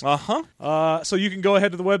those. Uh-huh. So you can go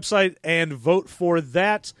ahead to the website and vote for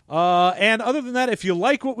that. And other than that, if you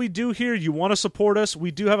like what we do here, you want to support us,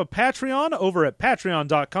 we do have a Patreon over at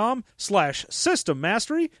patreon.com/System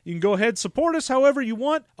Mastery. You can go ahead and support us however you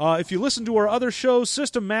want. If you listen to our other shows,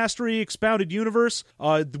 System Mastery, Expounded Universe,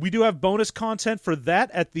 we do have bonus content for that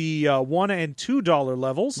at the $1 and $2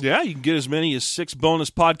 levels. Yeah, you can get as many as 6 bonus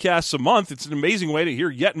podcasts a month. It's an amazing way to hear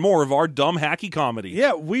yet more of our dumb, hacky comedy.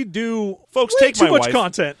 Yeah, we do. Folks, way take too my much wife.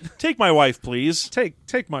 content. Take my wife, please. Take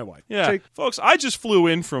my wife. Yeah, folks, I just flew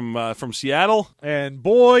in from Seattle. And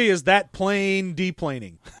boy, is that plane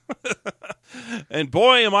deplaning. And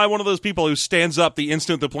boy, am I one of those people who stands up the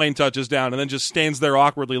instant the plane touches down and then just stands there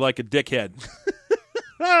awkwardly like a dickhead.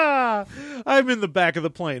 I'm in the back of the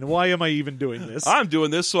plane. Why am I even doing this? I'm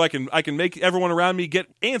doing this so I can make everyone around me get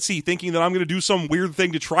antsy, thinking that I'm going to do some weird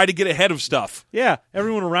thing to try to get ahead of stuff. Yeah,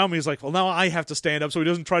 everyone around me is like, well, now I have to stand up so he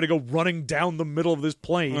doesn't try to go running down the middle of this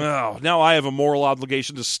plane. Oh, now I have a moral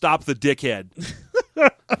obligation to stop the dickhead.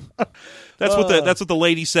 That's what the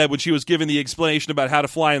lady said when she was giving the explanation about how to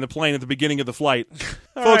fly in the plane at the beginning of the flight.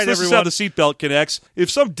 Folks, this is how the seatbelt connects. If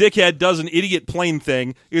some dickhead does an idiot plane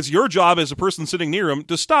thing, it's your job as a person sitting near him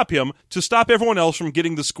to stop everyone else from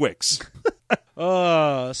getting the squicks.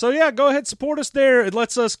 So yeah, go ahead, support us there. It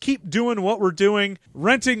lets us keep doing what we're doing,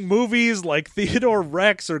 renting movies like Theodore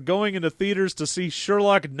Rex or going into theaters to see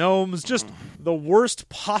Sherlock Gnomes, just the worst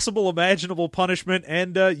possible imaginable punishment,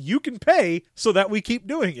 and you can pay so that we keep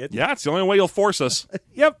doing it. Yeah, it's the only way you'll force us.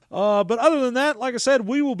 Yep. But other than that, like I said,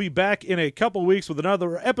 we will be back in a couple weeks with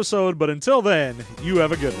another episode, but until then, you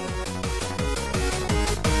have a good one.